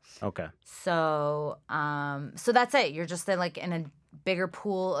right fit. Okay. So, so that's it. You're just like in a bigger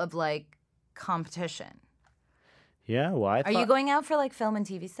pool of like competition. Yeah. Well, Are you going out for like film and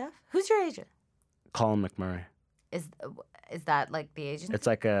TV stuff? Who's your agent? Colin McMurray. Is that like the agent? It's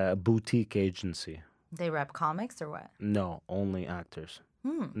like a boutique agency. They rep comics or what? No, only actors.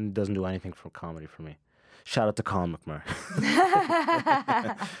 It doesn't do anything for comedy for me. Shout out to Colin McMurray.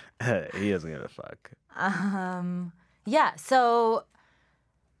 He doesn't give a fuck. Yeah. So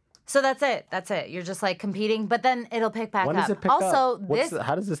that's it. That's it. You're just like competing, but then it'll pick back When up. does it pick also, up?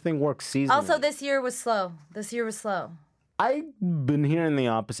 How does this thing work seasonally? Also, this year was slow. I've been hearing the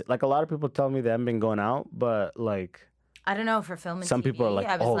opposite. Like a lot of people tell me they haven't been going out, but like I don't know for film and some TV. people are like,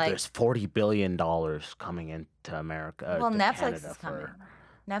 I was oh, like, there's $40 billion coming into America. well, to Netflix Canada is coming.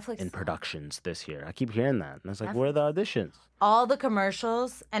 Netflix in is productions this year. I keep hearing that, and it's like, where are the auditions? all the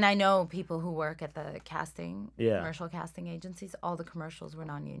commercials, and I know people who work at the Yeah. commercial casting agencies. All the commercials were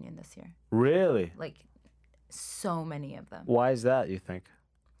non-union this year. Really? Like, so many of them Why is that? You think?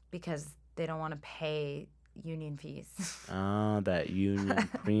 because they don't want to pay union fees. Ah, that union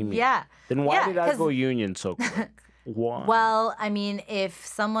premium. Yeah. Then why Yeah, did I 'cause- go union so quick? Why? Well, I mean, if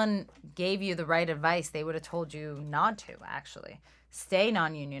someone gave you the right advice, they would have told you not to, actually. Stay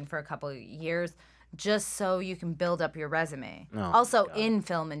non-union for a couple of years just so you can build up your resume. Oh, also in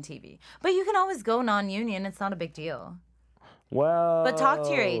film and TV. But you can always go non-union. It's not a big deal. Well, But talk to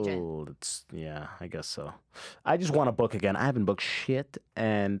your agent. Yeah, I guess so. I just want to book again. I haven't booked shit,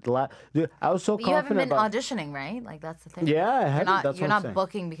 and dude, I was so But you haven't confident been about. auditioning, right? Like, that's the thing. Yeah, I You're haven't. not, That's you're what I'm not saying.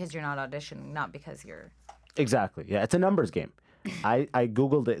 booking because you're not auditioning, not because you're... Exactly. Yeah, it's a numbers game. I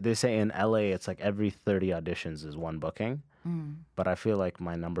googled it. They say in LA it's like every 30 auditions is one booking. But I feel like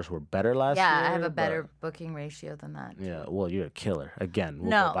my numbers were better last year. Yeah, I have a but- better booking ratio than that. Yeah, well, you're a killer. Again,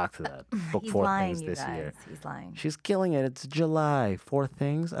 we'll No. go back to that. Book He's 4 lying, things you this guys. year. He's lying. She's killing it. It's July. 4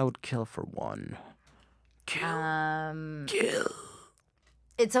 things I would kill for 1. Kill.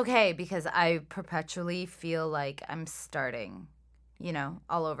 It's okay because I perpetually feel like I'm starting,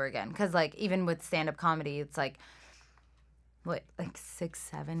 all over again. Because, like, even with stand-up comedy, it's like, what, like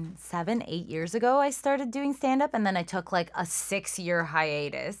 8 years ago I started doing stand-up, and then I took, like, a 6-year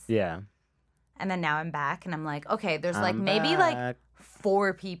hiatus. Yeah. And then now I'm back, and I'm like, okay, there's, like, I'm maybe, back. like,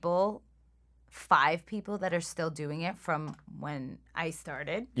 5 people that are still doing it from when I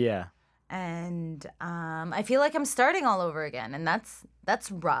started. Yeah. And I feel like I'm starting all over again, and that's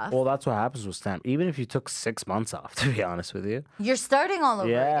rough. Well, that's what happens with stand. Even if you took 6 months off, to be honest with you. You're starting all over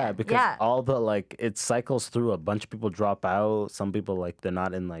Yeah, again. because all the it cycles through. A bunch of people drop out. Some people they're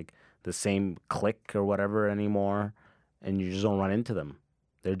not in the same clique or whatever anymore, and you just don't run into them.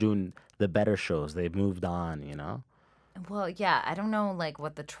 They're doing the better shows. They've moved on, Well, yeah, I don't know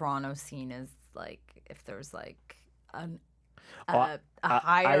what the Toronto scene is like. If there's a I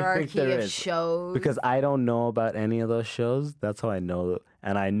hierarchy think there of is, shows. because I don't know about any of those shows. That's how I know,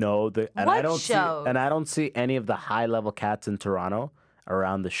 and I know that. And I What don't shows? I don't see any of the high level cats in Toronto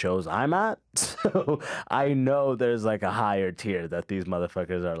around the shows I'm at. So I know there's a higher tier that these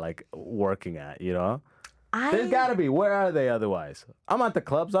motherfuckers are working at. There's gotta be. Where are they otherwise? I'm at the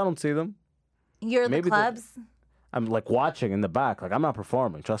clubs. I don't see them. You're maybe the clubs. I'm watching in the back. I'm not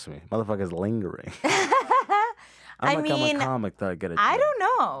performing. Trust me, motherfuckers lingering. I'm a comic that I get a I job. don't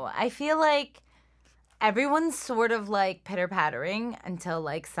know. I feel like everyone's sort of pitter pattering until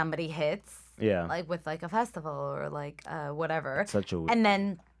somebody hits. Yeah. With a festival or whatever. Such a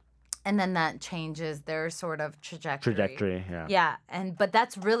and then that changes their sort of trajectory. yeah. Yeah, but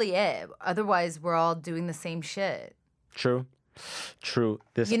that's really it. Otherwise, we're all doing the same shit. True.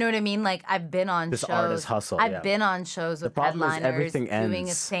 This You know what I mean? I've been on This shows. artist hustle, yeah. I've been on shows with problem is headliners everything doing a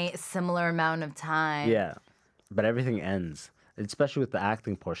ends. similar amount of time. Yeah, but everything ends, especially with the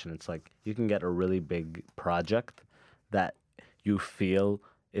acting portion. It's you can get a really big project that you feel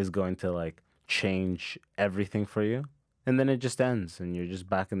is going to change everything for you, and then it just ends, and you're just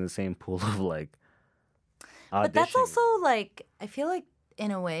back in the same pool of But that's auditioning. also I feel like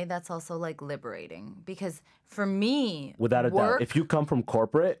in a way that's also liberating because for me, Without a work, doubt, if you come from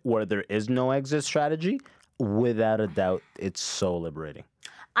corporate where there is no exit strategy, without a doubt, it's so liberating.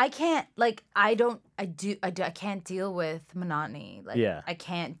 I can't like I can't deal with monotony. Like Yeah. I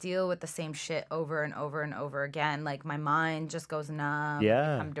can't deal with the same shit over and over and over again. Like my mind just goes numb.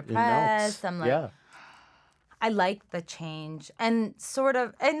 Yeah. I'm it depressed. melts. I'm like yeah. I like the change and sort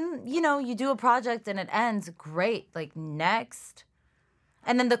of and you do a project and it ends great. Like next.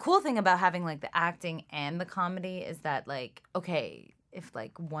 And then the cool thing about having like the acting and the comedy is that like okay, if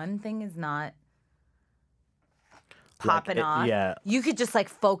like one thing is not popping off, you could just like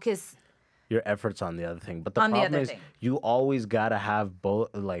focus your efforts on the other thing. But the on the problem other is thing. you always gotta have both,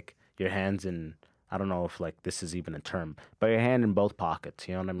 like your hands in. I don't know if like this is even a term, but your hand in both pockets.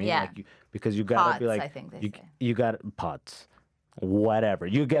 You know what I mean? Yeah. Like because you gotta be Pots, like I think they you say. you got pots, whatever.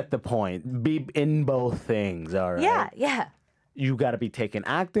 You get the point. Be in both things. All right. Yeah, yeah. You got to be taking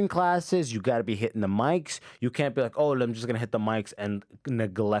acting classes. You got to be hitting the mics. You can't be like, oh, I'm just gonna hit the mics and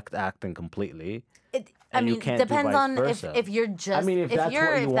neglect acting completely. I And you mean, can't do depends vice on versa. if you're just. I mean, if that's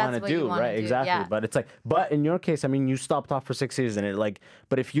you're, what you if want that's to what you do, wanna right? Exactly. Yeah. But it's like, but in your case, I mean, you stopped off for 6 years, and it like,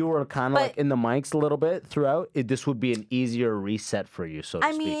 but if you were kind of But- like in the mics a little bit throughout, this would be an easier reset for you, so to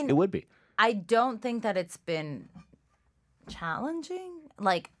I speak. mean- It would be. I don't think that it's been challenging.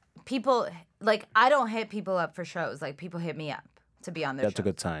 Like people, like I don't hit people up for shows. Like people hit me up to be on their That's a shows.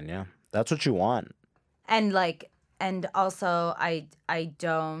 good sign. Yeah, that's what you want. And like, and also I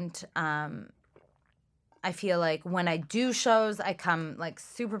don't. I feel like when I do shows, I come like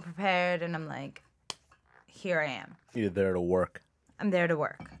super prepared, and I'm like, here I am. You're there to work. I'm there to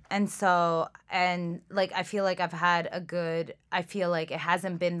work. And so, and like, I feel like I feel like it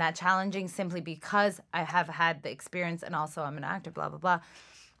hasn't been that challenging simply because I have had the experience and also I'm an actor, blah, blah, blah.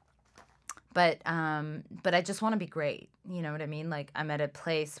 But I just want to be great. You know what I mean? Like, I'm at a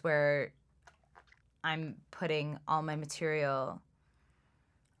place where I'm putting all my material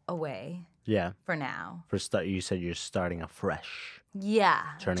away Yeah. for now. You said you're starting afresh. Yeah.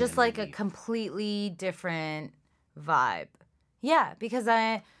 Turning Just a like new a leaf. completely different vibe. Yeah, because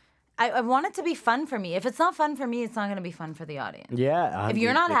I want it to be fun for me. If it's not fun for me, it's not going to be fun for the audience. Yeah. If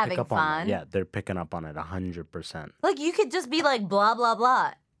you're not they pick having up on that. fun- Yeah, they're picking up on it 100%. Like, you could just be like, blah, blah,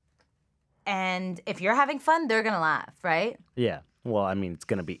 blah. And if you're having fun, they're going to laugh, right? Yeah. Well, I mean, it's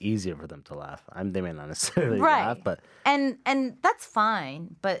gonna be easier for them to laugh. They may not necessarily Right. laugh, but And that's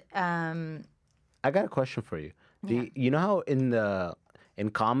fine. But, I got a question for you. You know how in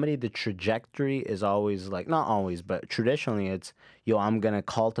comedy the trajectory is always like, not always, but traditionally it's, I'm gonna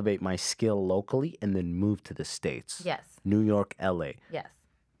cultivate my skill locally and then move to the States. yes, New York, LA. yes.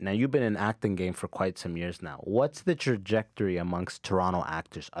 Now you've been in acting game for quite some years now. What's the trajectory amongst Toronto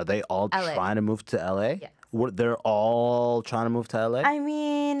actors? Are they all LA. trying to move to LA? Yes. They're all trying to move to LA? I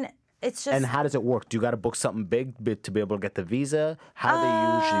mean, it's just... And how does it work? Do you got to book something big to be able to get the visa? How do they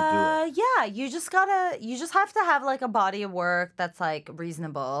usually do it? Yeah, you just have to have like a body of work that's like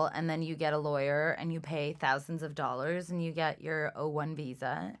reasonable, and then you get a lawyer and you pay thousands of dollars and you get your O1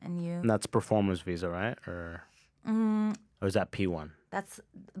 visa and you... And that's performance visa, right? Or is that P1? That's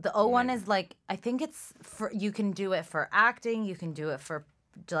the O1 is like, I think it's for, you can do it for acting, you can do it for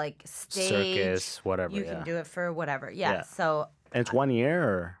like stage, Circus, whatever. you yeah. can do it for whatever. Yeah. Yeah. So And it's 1 year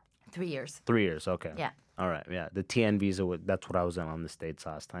or 3 years. 3 years? Okay. Yeah. All right. Yeah. The TN visa, that's what I was on the States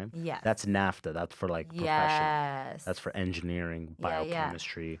last time. Yes. That's NAFTA. That's for like professional. Yes. That's for engineering, Yeah, yeah.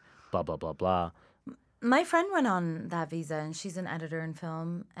 biochemistry, blah, blah, blah, blah. My friend went on that visa and she's an editor in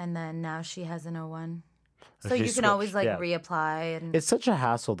film, and then now she has an O1. So She you can always switched, like yeah. reapply and It's such a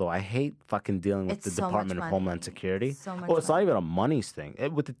hassle, though. I hate fucking dealing with It's the so much Department of money. Homeland Security. So much Well, it's not money. even a monies thing.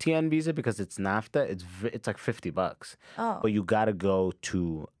 With the TN visa, because it's NAFTA, it's like $50. Oh. But you got to go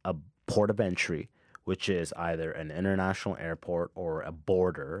to a port of entry, which is either an international airport or a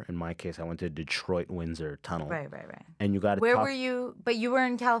border. In my case, I went to Detroit Windsor Tunnel. right. And you got to Where were you? But you were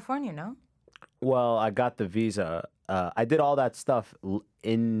in California, no? Well, I got the visa. I did all that stuff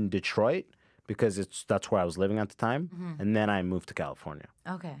in Detroit because that's where I was living at the time, and then I moved to California.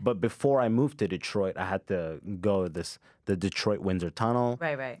 Okay. But before I moved to Detroit, I had to go the Detroit Windsor Tunnel,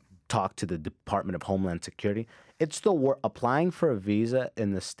 Right. talk to the Department of Homeland Security. It's applying for a visa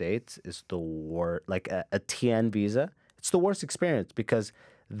in the States is the worst. Like a TN visa, it's the worst experience because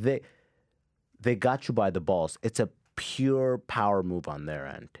they got you by the balls. It's a pure power move on their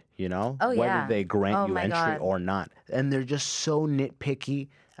end, you know? Oh, Whether yeah. they grant Oh, you my entry God. or not. And they're just so nitpicky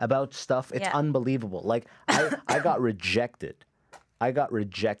about stuff. It's Yeah. unbelievable. Like I got rejected. I got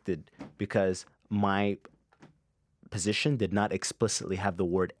rejected because my position did not explicitly have the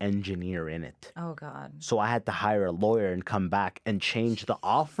word engineer in it. Oh God. So I had to hire a lawyer and come back and change the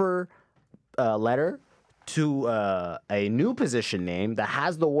offer letter to a new position name that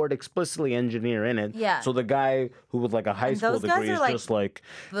has the word explicitly engineer in it. Yeah. So the guy who with like a high And school those guys degree are, is like, just like,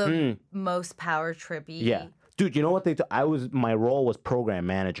 The most power trippy. yeah. Dude, you know what my role was program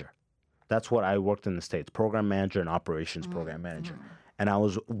manager. That's what I worked in the States, program manager and operations program manager. And I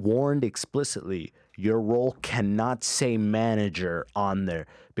was warned explicitly, your role cannot say manager on there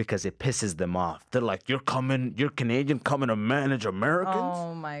because it pisses them off. They're like, you're Canadian coming to manage Americans?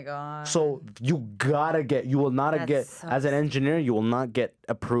 Oh my god. So you will not That's get, so as an engineer, you will not get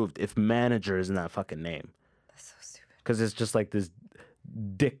approved if manager is in that fucking name. That's so stupid. Because it's just like this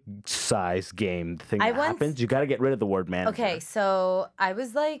dick size game thing I that once- happens. You got to get rid of the word manager. Okay, so I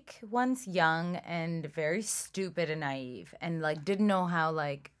was like once young and very stupid and naive and like didn't know how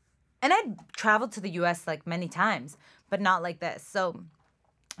like, and I'd traveled to the US like many times, but not like this. So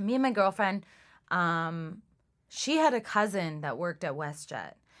me and my girlfriend, she had a cousin that worked at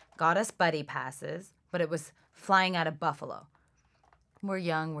WestJet, got us buddy passes, but it was flying out of Buffalo. We're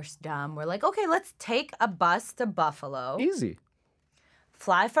young, we're dumb. We're like, okay, let's take a bus to Buffalo. Easy.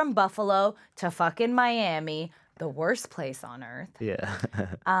 Fly from Buffalo to fucking Miami, the worst place on earth. Yeah.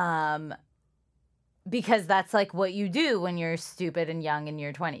 Because that's like what you do when you're stupid and young in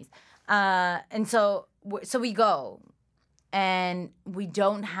your 20s. And so we go, and we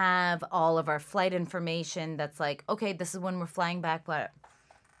don't have all of our flight information that's like, okay, this is when we're flying back, but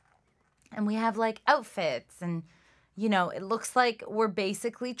and we have like outfits and you know, it looks like we're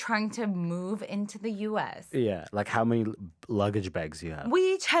basically trying to move into the US. Yeah. Like how many luggage bags you have?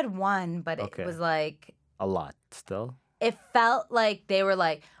 We each had one, but Okay. it was like A lot still. it felt like they were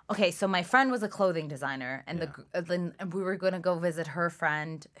like, okay, so my friend was a clothing designer, and then we were going to go visit her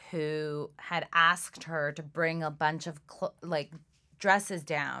friend who had asked her to bring a bunch of like dresses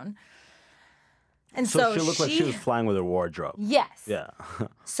down. And So so she looked like she was flying with her wardrobe. Yes. Yeah.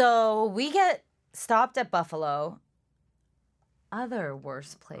 So we get stopped at Buffalo. Other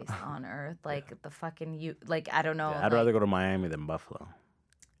worst place on earth, like the fucking like I don't know. I'd rather go to Miami than Buffalo.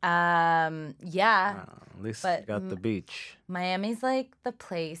 Yeah. At least But you got the beach. Miami's like the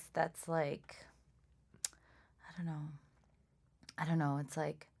place that's like, I don't know. It's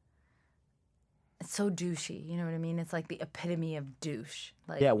like, it's so douchey. You know what I mean? It's like the epitome of douche.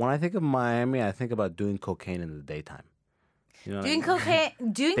 Like Yeah, when I think of Miami, I think about doing cocaine in the daytime. You know what I mean?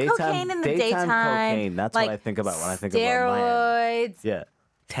 cocaine in the daytime daytime. cocaine. That's like what I think about when I think about Miami. steroids, Yeah.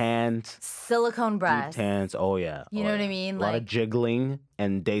 Tans, silicone deep breasts, tans. Oh, yeah. You know what I mean? A lot of Like- jiggling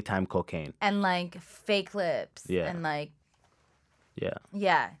and daytime cocaine. and like fake lips. Yeah. And like, Yeah.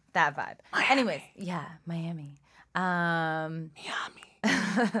 yeah, that vibe. Anyways, yeah, Miami.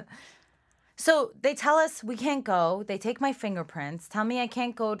 So they tell us we can't go. They take my fingerprints, tell me I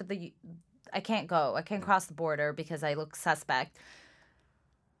can't go. I can't cross the border because I look suspect.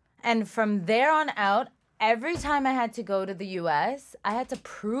 And from there on out, every time I had to go to the US, I had to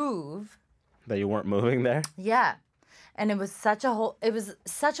prove, That you weren't moving there? yeah. And it was such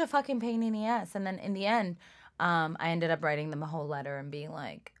a fucking pain in the ass. And then in the end, I ended up writing them a whole letter and being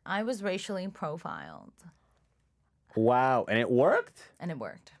like, I was racially profiled. Wow. And it worked? And it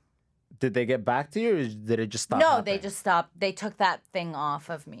worked. Did they get back to you or did it just stop? No, happening? they just stopped. They took that thing off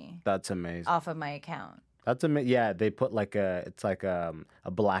of me, That's amazing. off of my account. That's amazing. Yeah, they put like it's like a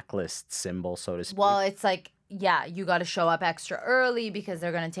blacklist symbol, so to speak. Well, it's like, yeah, you got to show up extra early because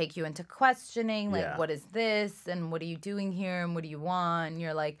they're going to take you into questioning. Like, Yeah. what is this? And what are you doing here? And what do you want? And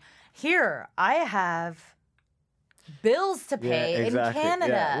you're like, here, I have bills to pay in Canada.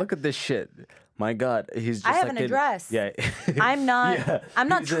 Yeah, look at this shit. My God, he's just I have like an address. Yeah. I'm not Yeah, I'm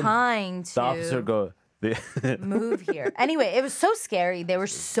not he's in- trying The officer to go. move here. Anyway, it was so scary. They were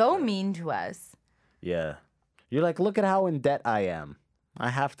so mean to us. Yeah. You're like, look at how in debt I am. I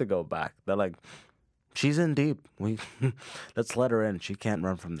have to go back. They're like, she's in deep. Let's let her in. She can't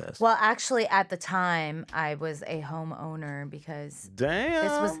run from this. Well, actually, at the time, I was a homeowner because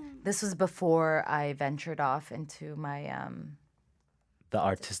Damn. this was before I ventured off into my The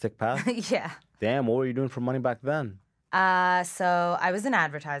artistic path. yeah. Damn. What were you doing for money back then? So I was in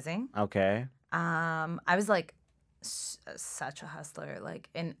advertising. Okay. I was like such a hustler. Like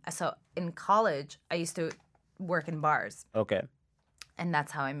in college, I used to work in bars, Okay. and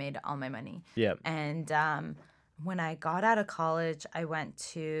that's how I made all my money. Yeah. And when I got out of college, I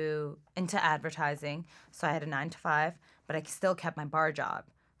went into advertising. So I had a 9 to 5, but I still kept my bar job.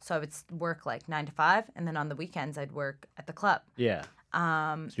 So I would work like 9 to 5, and then on the weekends I'd work at the club. Yeah.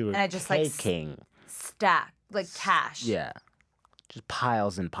 So you were And I just like taking. stack like cash. Yeah. Just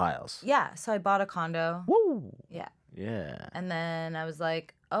piles and piles. Yeah. So I bought a condo. Woo. Yeah. Yeah. And then I was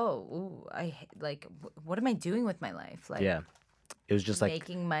like, oh, what am I doing with my life? Like, Yeah. It was just like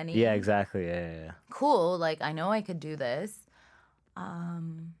making money. Yeah, exactly. Yeah. Cool. Like, I know I could do this.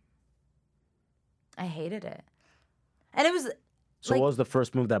 I hated it. And it was So like, what was the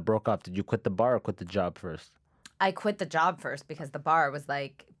first move that broke off? Did you quit the bar or quit the job first? I quit the job first because the bar was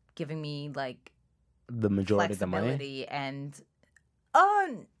like giving me like The majority of the money? flexibility and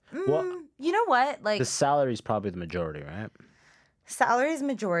Well, you know what? Like the salary is probably the majority, right? salary's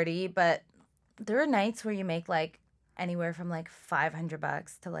majority, but there are nights where you make like anywhere from like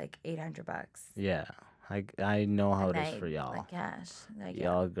 $500 to like $800. Yeah. I know how it is Night, for y'all. like cash. Like,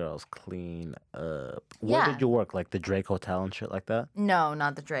 Y'all girls clean up. Where Yeah. did you work? Like the Drake Hotel and shit like that? No,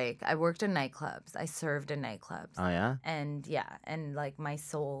 not the Drake. I worked in nightclubs. I served in nightclubs. Oh, yeah? And yeah, and like my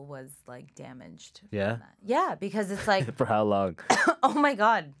soul was like damaged. from Yeah? that. Yeah, because it's like, For how long? oh my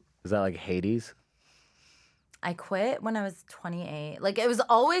God. Is that like Hades? I quit when I was 28. Like it was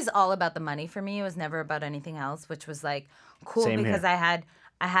always all about the money for me. It was never about anything else, which was like cool Same because here.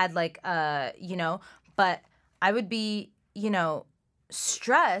 I had like but I would be,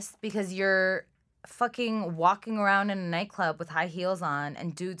 stressed because you're fucking walking around in a nightclub with high heels on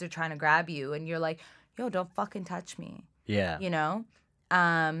and dudes are trying to grab you and you're like, "Yo, don't fucking touch me." Yeah.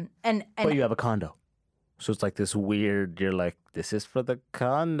 And But you have a condo. So it's like this weird, you're like, this is for the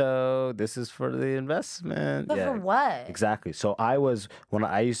condo, this is for the investment. but Yeah, for what? exactly. So when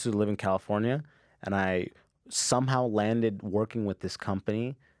I used to live in California and I somehow landed working with this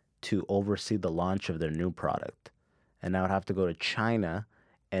company to oversee the launch of their new product. And I would have to go to China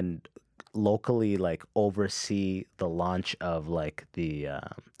and locally like oversee the launch of like the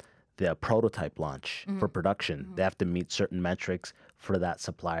prototype launch for production. They have to meet certain metrics for that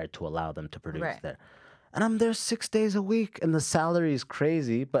supplier to allow them to produce Right. there. And I'm there 6 days a week and the salary is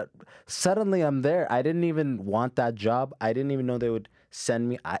crazy, but suddenly I'm there. I didn't even want that job. I didn't even know they would send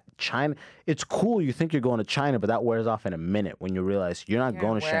me China. It's cool. You think you're going to China, but that wears off in a minute when you realize you're not You're in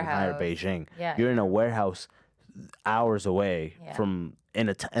going a to Shanghai or warehouse. Beijing. Yeah, You're in a warehouse hours away Yeah. from in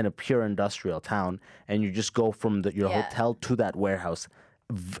a pure industrial town, and you just go from your Yeah. hotel to that warehouse,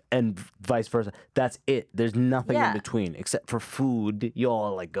 and vice versa. That's it. There's nothing in Yeah. between except for food. You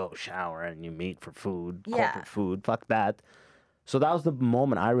all like go shower and you meet for food, Yeah. corporate food. Fuck that. So that was the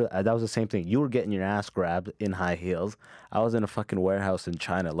moment that was the same thing. You were getting your ass grabbed in high heels. I was in a fucking warehouse in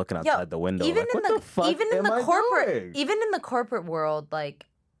China looking outside the window. Even like, in what the the fuck even in am the I corporate doing? even in the corporate world, like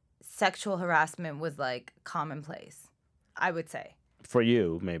sexual harassment was like commonplace, I would say. For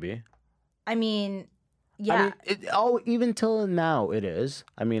you, maybe. I mean, yeah. I mean, even till now it is.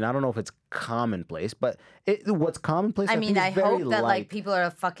 I mean, I don't know if it's commonplace, but what's commonplace. I I mean, think, I is very hope that like light. people are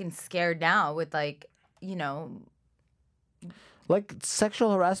fucking scared now with like, Like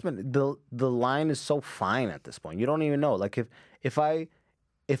sexual harassment, the line is so fine at this point. You don't even know. Like if I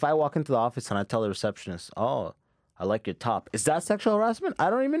walk into the office and I tell the receptionist, "Oh, I like your top," is that sexual harassment? I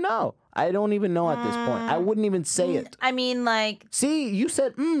don't even know. I don't even know at this point. I wouldn't even say it. I mean, like See, you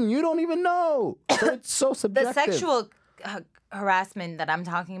said, you don't even know. So it's so the subjective. sexual harassment that I'm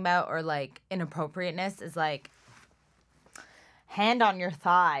talking about or like inappropriateness is like hand on your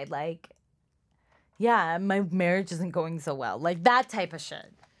thigh, like, yeah, my marriage isn't going so well. Like that type of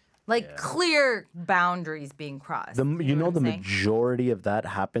shit. Like clear boundaries being crossed. You know what the I'm saying? majority of that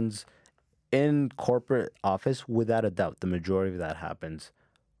happens in corporate office, without a doubt. The majority of that happens,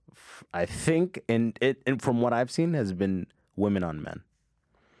 I think, and from what I've seen, has been women on men.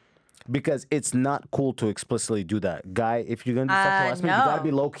 Because it's not cool to explicitly do that. Guy, if you're gonna do sexual harassment, you gotta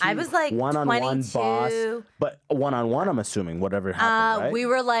be no. low key. I was, like, one-on-one boss. 22. But one-on-one, I'm assuming, whatever happened, right? We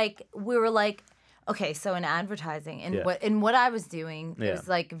were like, okay, so in advertising, and Yeah. what I was doing, it Yeah. was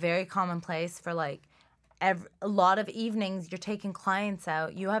like very commonplace for like a lot of evenings. You're taking clients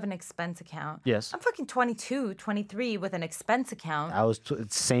out. You have an expense account. Yes. I'm fucking 22, 23 with an expense account. I was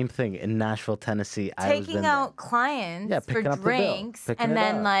same thing in Nashville, Tennessee. I was Taking been out clients Yeah, for picking up the bill, drinks, picking and it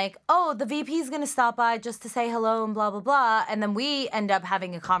then up. like, oh, the VP's gonna stop by just to say hello and blah blah blah, and then we end up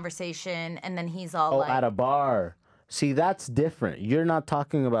having a conversation, and then he's all like, at a bar. See, that's different. You're not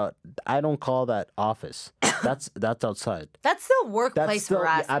talking about. I don't call that office. That's outside. that's still workplace That's still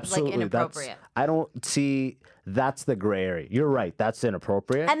harassment, absolutely like inappropriate. I don't see. That's the gray area. You're right. That's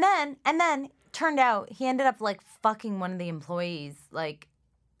inappropriate. And then turned out he ended up like fucking one of the employees. Like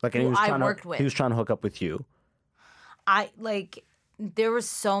like, and who I trying worked to, with. He was trying to hook up with you. There was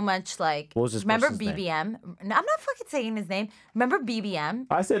so much like. What was this remember person's name? BBM? I'm not fucking saying his name. Remember BBM?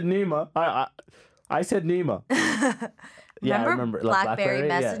 I said Nima. I said Nima. Yeah, I remember. Like BlackBerry Yeah.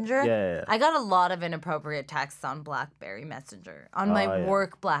 Messenger? Yeah. I got a lot of inappropriate texts on BlackBerry Messenger on my yeah.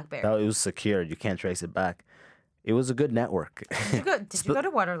 work BlackBerry. That it was secured. You can't trace it back. It was a good network. Did you go to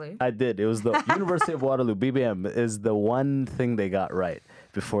Waterloo? I did. It was the University of Waterloo. BBM is the one thing they got right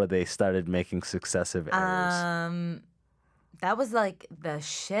before they started making successive errors. That was like the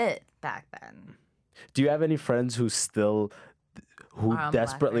shit back then. Do you have any friends who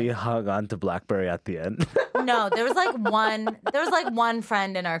desperately BlackBerry. hung on to BlackBerry at the end? No, there was like one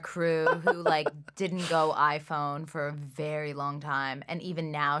friend in our crew who like didn't go iPhone for a very long time, and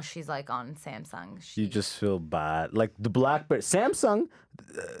even now she's like on Samsung. You just feel bad. Like the BlackBerry, Samsung,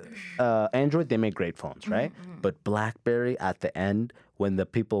 Android, they make great phones, right? But BlackBerry at the end, when the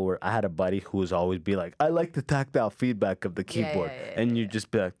people were, I had a buddy who was always be like, I like the tactile feedback of the keyboard, and you just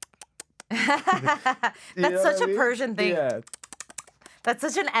be like, That's such a Persian thing. Yeah. That's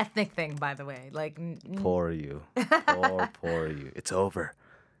such an ethnic thing, by the way. Like, Poor you. Poor you. It's over.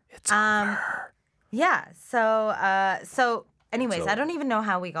 It's over. yeah. So, anyways, I don't even know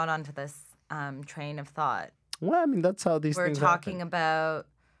how we got onto this train of thought. Well, I mean, that's how these We're things talking happen. about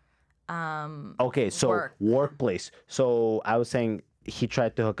Okay, so work. workplace. So I was saying he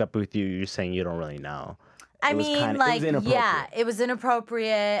tried to hook up with you. You're saying you don't really know. I It was mean, kinda- it was like, inappropriate. yeah, it was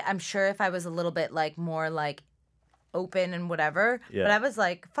inappropriate. I'm sure if I was a little bit like more like open and whatever, Yeah. but I was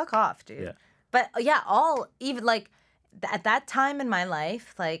like, fuck off, dude. Yeah. But yeah, even like at that time in my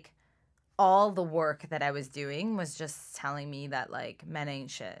life, like all the work that I was doing was just telling me that like men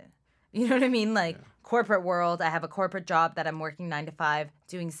ain't shit. You know what I mean? Like corporate world, I have a corporate job that I'm working 9 to 5,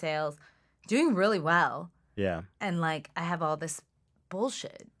 doing sales, doing really well. Yeah. And like I have all this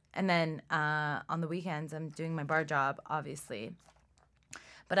bullshit. And then on the weekends, I'm doing my bar job, obviously.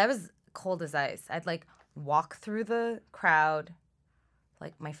 But I was cold as ice. I'd like walk through the crowd,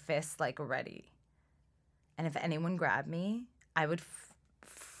 like my fists like ready. And if anyone grabbed me, I would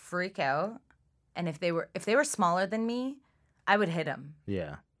freak out. And if they were smaller than me, I would hit them.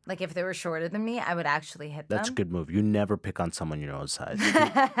 Yeah. Like if they were shorter than me, I would actually hit them. That's a good move. You never pick on someone your own size.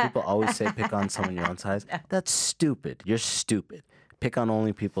 People always say pick on someone your own size. That's stupid. You're stupid. Pick on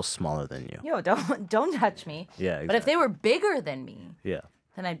only people smaller than you. Yo, don't touch me. Yeah, exactly. But if they were bigger than me, Yeah.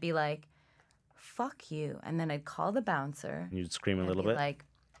 then I'd be like, fuck you. And then I'd call the bouncer. You'd scream a and little be bit. like,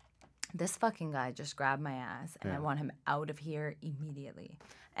 this fucking guy just grabbed my ass and I want him out of here immediately.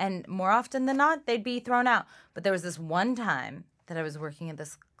 And more often than not, they'd be thrown out. But there was this one time that I was working at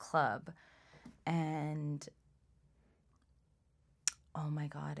this club and oh my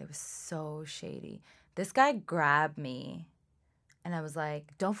God, it was so shady. This guy grabbed me and I was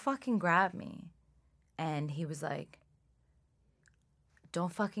like, don't fucking grab me. And he was like,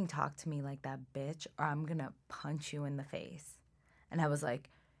 don't fucking talk to me like that, bitch, or I'm gonna punch you in the face. And I was like,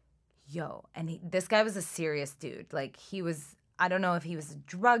 yo. And this guy was a serious dude. Like, he was, I don't know if he was a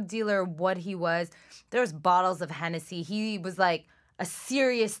drug dealer, what he was. There was bottles of Hennessy. He was like a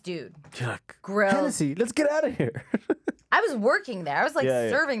serious dude. You're like, Grilled. Hennessy, let's get out of here. I was working there. I was like Yeah, yeah.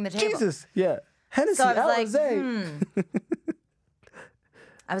 serving the table. Jesus, yeah. Hennessy, So I was like, Alizé.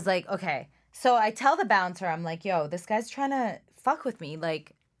 I was like, okay. So I tell the bouncer, I'm like, yo, this guy's trying to fuck with me.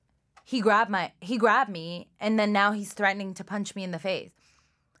 Like, he grabbed me, and then now he's threatening to punch me in the face.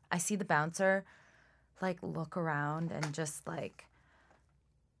 I see the bouncer, like, look around and just, like,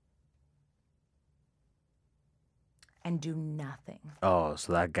 and do nothing. Oh,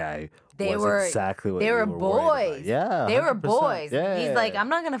 so that guy They was were exactly what they you were were worried about. boys. Yeah, they were 100%. boys. Yeah, He's yeah, like, yeah. I'm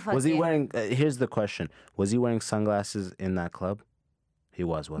not gonna fuck Was you. he wearing? Here's the question: was he wearing sunglasses in that club? He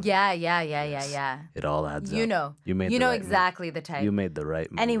was, wasn't he? Yeah. It all adds You up. know. You made You the know right move. exactly the type. You made the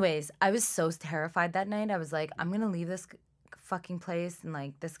right move. Anyways, I was so terrified that night. I was like, I'm gonna leave this fucking place, and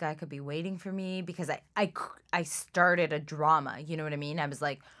like this guy could be waiting for me because I started a drama. You know what I mean? I was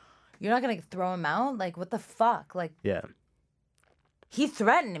like, you're not gonna throw him out? Like, what the fuck? Like, Yeah, he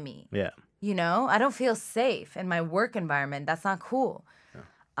threatened me. yeah. You know, I don't feel safe in my work environment. That's not cool.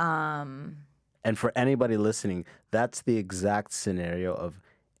 And for anybody listening, that's the exact scenario of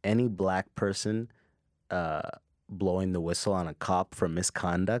any black person blowing the whistle on a cop for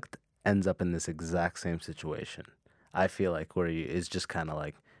misconduct ends up in this exact same situation. I feel like where it's just kind of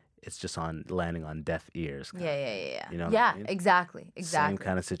like it's just on landing on deaf ears. Yeah. You know what yeah, I mean? exactly. Same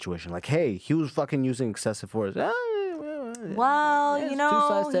kind of situation. Like, hey, he was fucking using excessive force. Well, Yeah, you it's know, two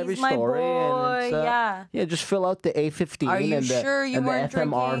sides to every he's my story, boy. and it's, Yeah. Yeah, just fill out the A15 Are you and the, sure you and the weren't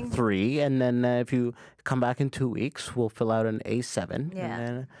FMR3, and then if you come back in 2 weeks, we'll fill out an A7.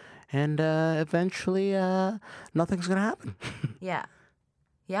 Yeah. And eventually, nothing's gonna happen. Yeah.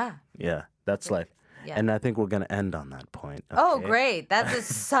 Yeah. Yeah, that's life. Yeah. And I think we're gonna end on that point. Oh, okay? great. That is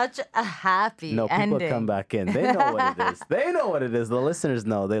such a happy No, people ending. come back in. They know what it is. They know what it is. The listeners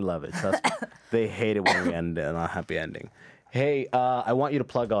know. They love it. Trust me. They hate it when we end on a happy ending. Hey, I want you to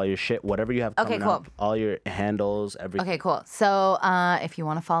plug all your shit, whatever you have Okay, coming cool. up, all your handles, everything. Okay, cool. So if you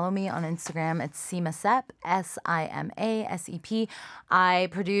want to follow me on Instagram, it's Syma Sep, Simasep. I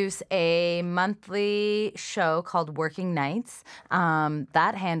produce a monthly show called Working Nights.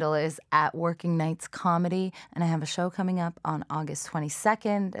 That handle is at Working Nights Comedy. And I have a show coming up on August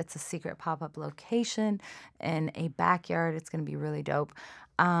 22nd. It's a secret pop-up location in a backyard. It's going to be really dope.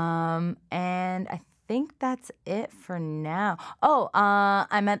 And I think that's it for now. Oh,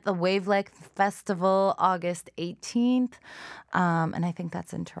 I'm at the Wavelength Festival August 18th, and I think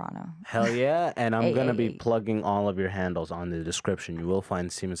that's in Toronto. Hell yeah. And I'm Hey, going to hey, be hey. plugging all of your handles on the description. You will find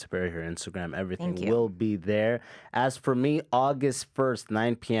Syma Superior here, Instagram, everything Thank you. will be there. As for me, August 1st,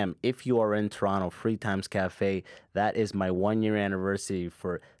 9 p.m., if you are in Toronto, Free Times Cafe, that is my 1-year anniversary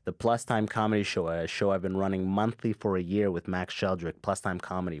for the Plus Time Comedy Show, a show I've been running monthly for a year with Max Sheldrick, Plus Time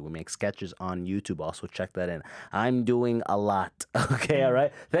Comedy. We make sketches on YouTube. Also, check that in. I'm doing a lot. Okay, all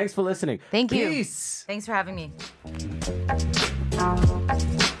right? Thanks for listening. Thank you. Peace. Thanks for having me.